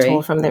history. It's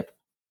told from the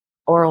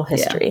oral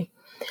history.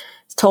 Yeah.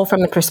 It's told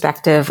from the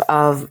perspective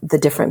of the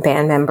different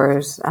band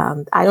members.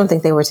 I don't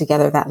think they were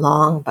together that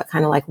long, but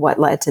kind of like what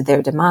led to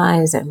their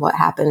demise and what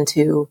happened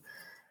to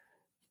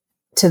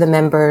the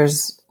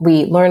members.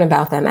 We learn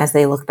about them as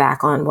they look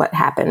back on what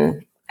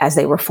happened as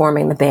they were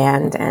forming the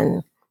band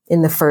and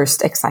in the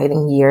first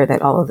exciting year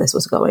that all of this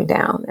was going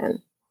down. And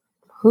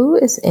who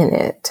is in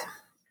it?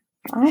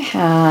 I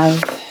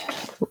have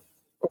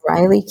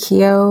Riley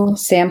Keough.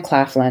 Sam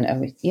Claflin.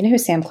 Oh, you know who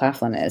Sam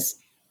Claflin is?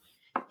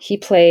 He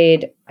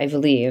played, I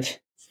believe,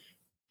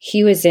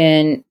 he was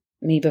in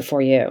Me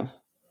Before You.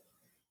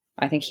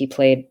 I think he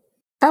played.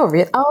 Oh,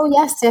 really? Oh,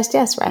 yes,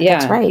 right. Yeah,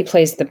 that's right. He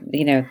plays the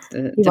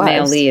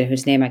male lead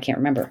whose name I can't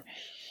remember.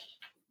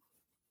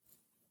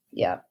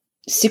 Yeah.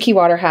 Suki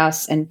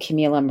Waterhouse and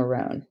Camila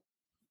Morone.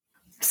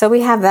 So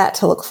we have that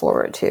to look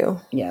forward to.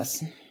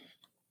 Yes.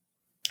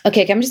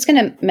 Okay, I'm just going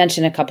to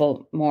mention a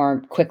couple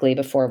more quickly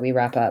before we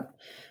wrap up.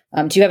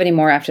 Do you have any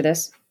more after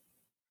this?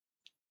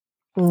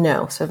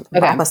 No. So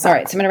okay. All right. So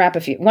I'm going to wrap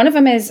a few. One of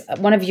them is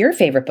one of your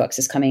favorite books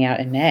is coming out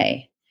in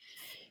May,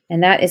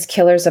 and that is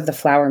Killers of the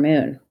Flower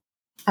Moon.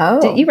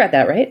 Oh, you read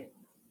that, right?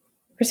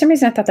 For some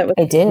reason, I thought that was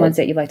I did. Ones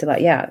that you liked a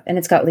lot. Yeah, and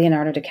it's got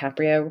Leonardo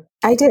DiCaprio.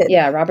 I did.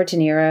 Yeah, Robert De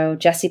Niro,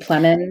 Jesse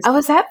Plemons. Oh,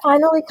 is that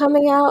finally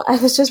coming out? I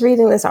was just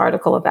reading this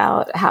article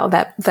about how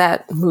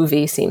that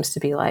movie seems to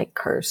be like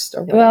cursed.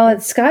 Or whatever. Well,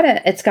 it's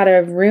got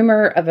a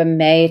rumor of a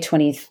May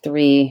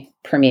 23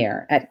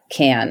 premiere at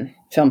Cannes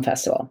Film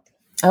Festival.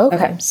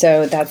 Okay.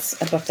 So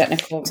that's a book that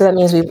Nicole. So that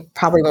means we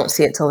probably won't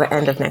see it till the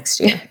end of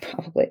next year.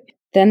 Probably.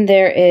 Then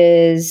there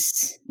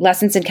is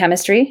Lessons in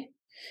Chemistry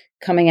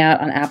coming out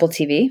on Apple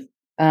TV.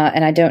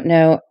 And I don't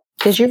know.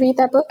 Did you read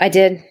that book? I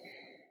did.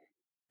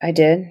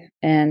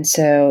 And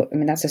so, I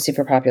mean, that's a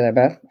super popular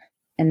book.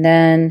 And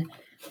then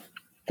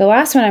the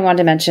last one I wanted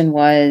to mention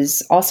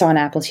was also on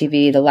Apple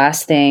TV, The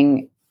Last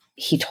Thing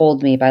He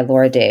Told Me by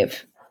Laura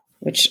Dave,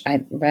 which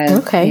I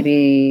read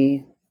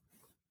maybe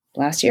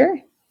last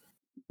year.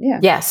 Yeah.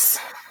 Yes.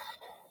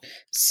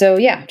 So,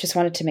 yeah, just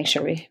wanted to make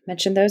sure we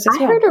mentioned those as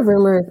well. I heard a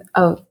rumor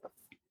of,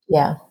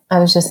 I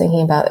was just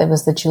thinking about it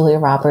was the Julia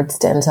Roberts,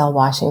 Denzel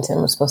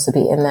Washington was supposed to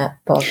be in that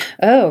book.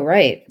 Oh,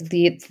 right.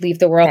 Leave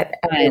the World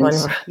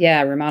Behind.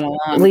 Yeah, Ramona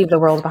Long. Leave the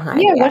World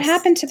Behind. Yeah, yes. What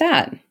happened to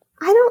that?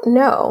 I don't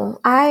know.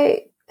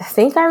 I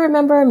think I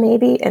remember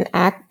maybe an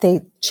act,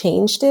 they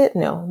changed it.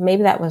 No,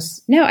 maybe that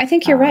was. No, I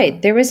think you're right.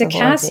 There was a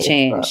cast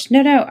change.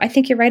 No, I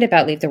think you're right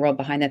about Leave the World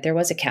Behind, that there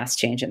was a cast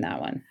change in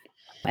that one.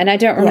 And I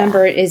don't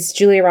remember, is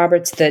Julia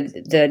Roberts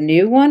the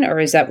new one, or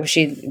was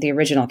she the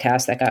original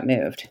cast that got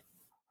moved?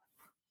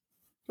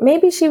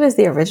 Maybe she was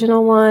the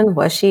original one.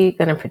 Was she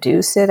going to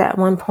produce it at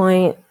one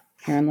point?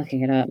 Here, I'm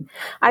looking it up.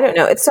 I don't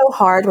know. It's so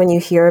hard when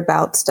you hear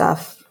about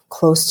stuff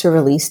close to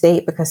release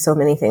date because so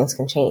many things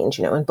can change.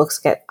 You know, when books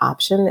get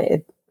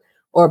optioned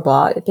or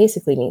bought, it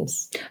basically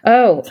means.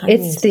 Oh,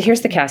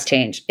 here's the cast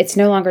change. It's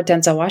no longer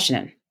Denzel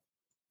Washington.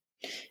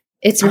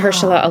 It's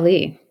Mahershala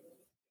Ali.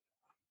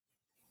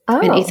 Oh.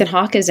 And Ethan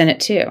Hawke is in it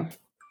too.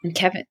 And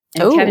Kevin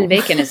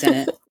Bacon is in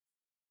it.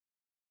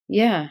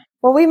 Yeah.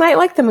 Well, we might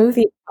like the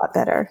movie a lot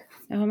better.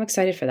 Oh, I'm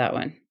excited for that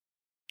one.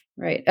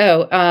 Right.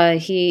 Oh,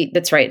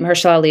 that's right.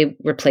 Mahershala Ali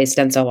replaced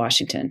Denzel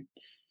Washington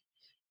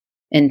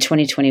in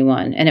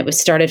 2021, and it was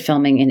started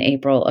filming in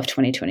April of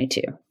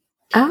 2022.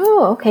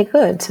 Oh, okay,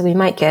 good. So we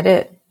might get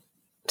it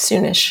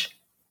soonish.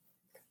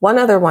 One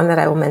other one that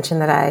I will mention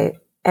that I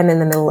am in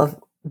the middle of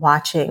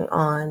watching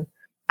on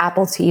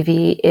Apple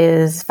TV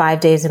is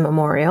 5 Days in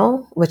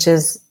Memorial, which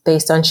is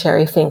based on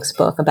Sherry Fink's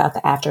book about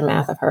the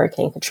aftermath of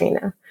Hurricane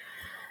Katrina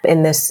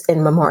in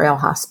Memorial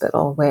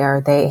Hospital,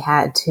 where they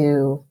had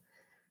to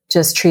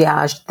just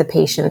triage the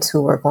patients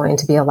who were going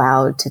to be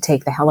allowed to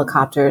take the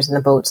helicopters and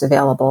the boats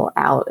available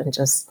out, and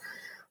just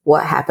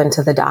what happened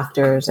to the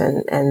doctors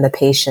and the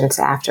patients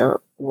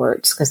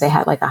afterwards, because they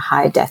had like a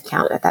high death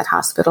count at that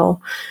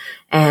hospital.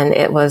 And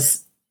it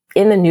was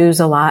in the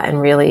news a lot,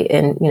 and really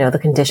the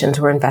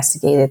conditions were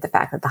investigated. The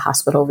fact that the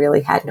hospital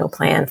really had no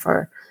plan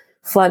for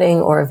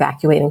flooding or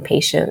evacuating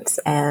patients.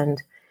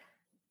 And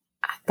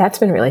that's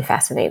been really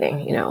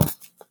fascinating.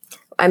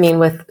 I mean,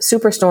 with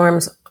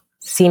superstorms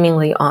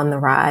seemingly on the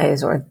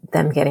rise or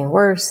them getting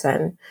worse,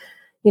 and,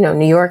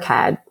 New York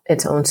had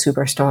its own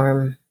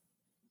superstorm.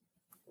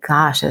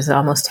 Gosh, is it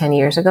almost 10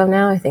 years ago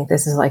now? I think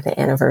this is like the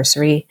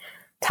anniversary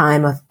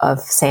time of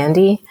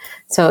Sandy.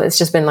 So it's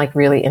just been like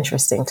really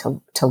interesting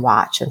to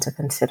watch and to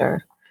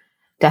consider.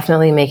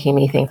 Definitely making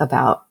me think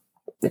about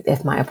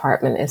if my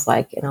apartment is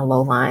like in a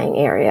low-lying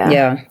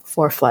area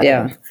for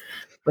flooding,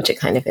 which it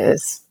kind of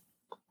is.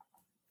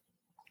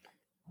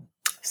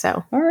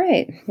 So, all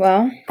right.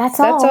 Well, that's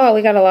all.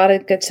 We got a lot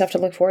of good stuff to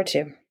look forward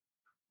to.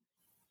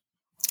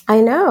 I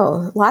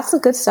know. Lots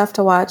of good stuff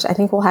to watch. I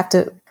think we'll have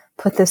to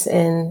put this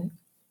in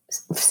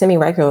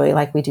semi-regularly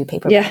like we do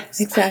paperbacks. Yeah,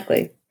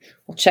 exactly.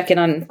 We'll check in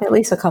on at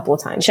least a couple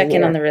of times. Check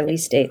in on the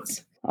release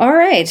dates. All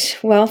right.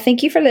 Well,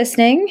 thank you for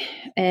listening.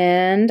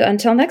 And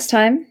until next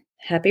time,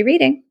 happy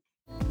reading.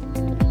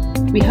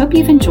 We hope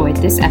you've enjoyed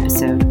this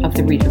episode of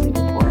The Readerly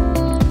Report.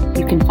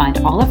 You can find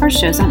all of our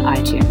shows on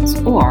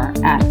iTunes or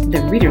at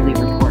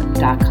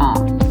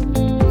thereaderlyreport.com.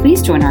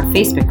 Please join our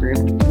Facebook group,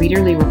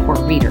 Readerly Report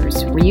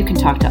Readers, where you can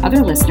talk to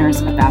other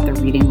listeners about their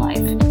reading life.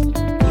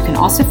 You can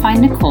also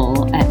find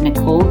Nicole at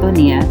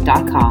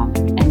NicoleBonilla.com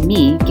and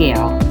me,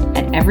 Gail,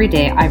 at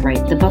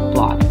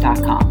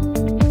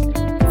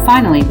everydayIwritethebookblog.com.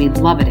 Finally, we'd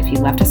love it if you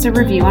left us a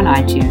review on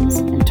iTunes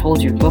and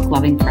told your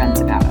book-loving friends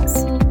about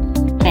us.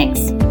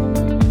 Thanks.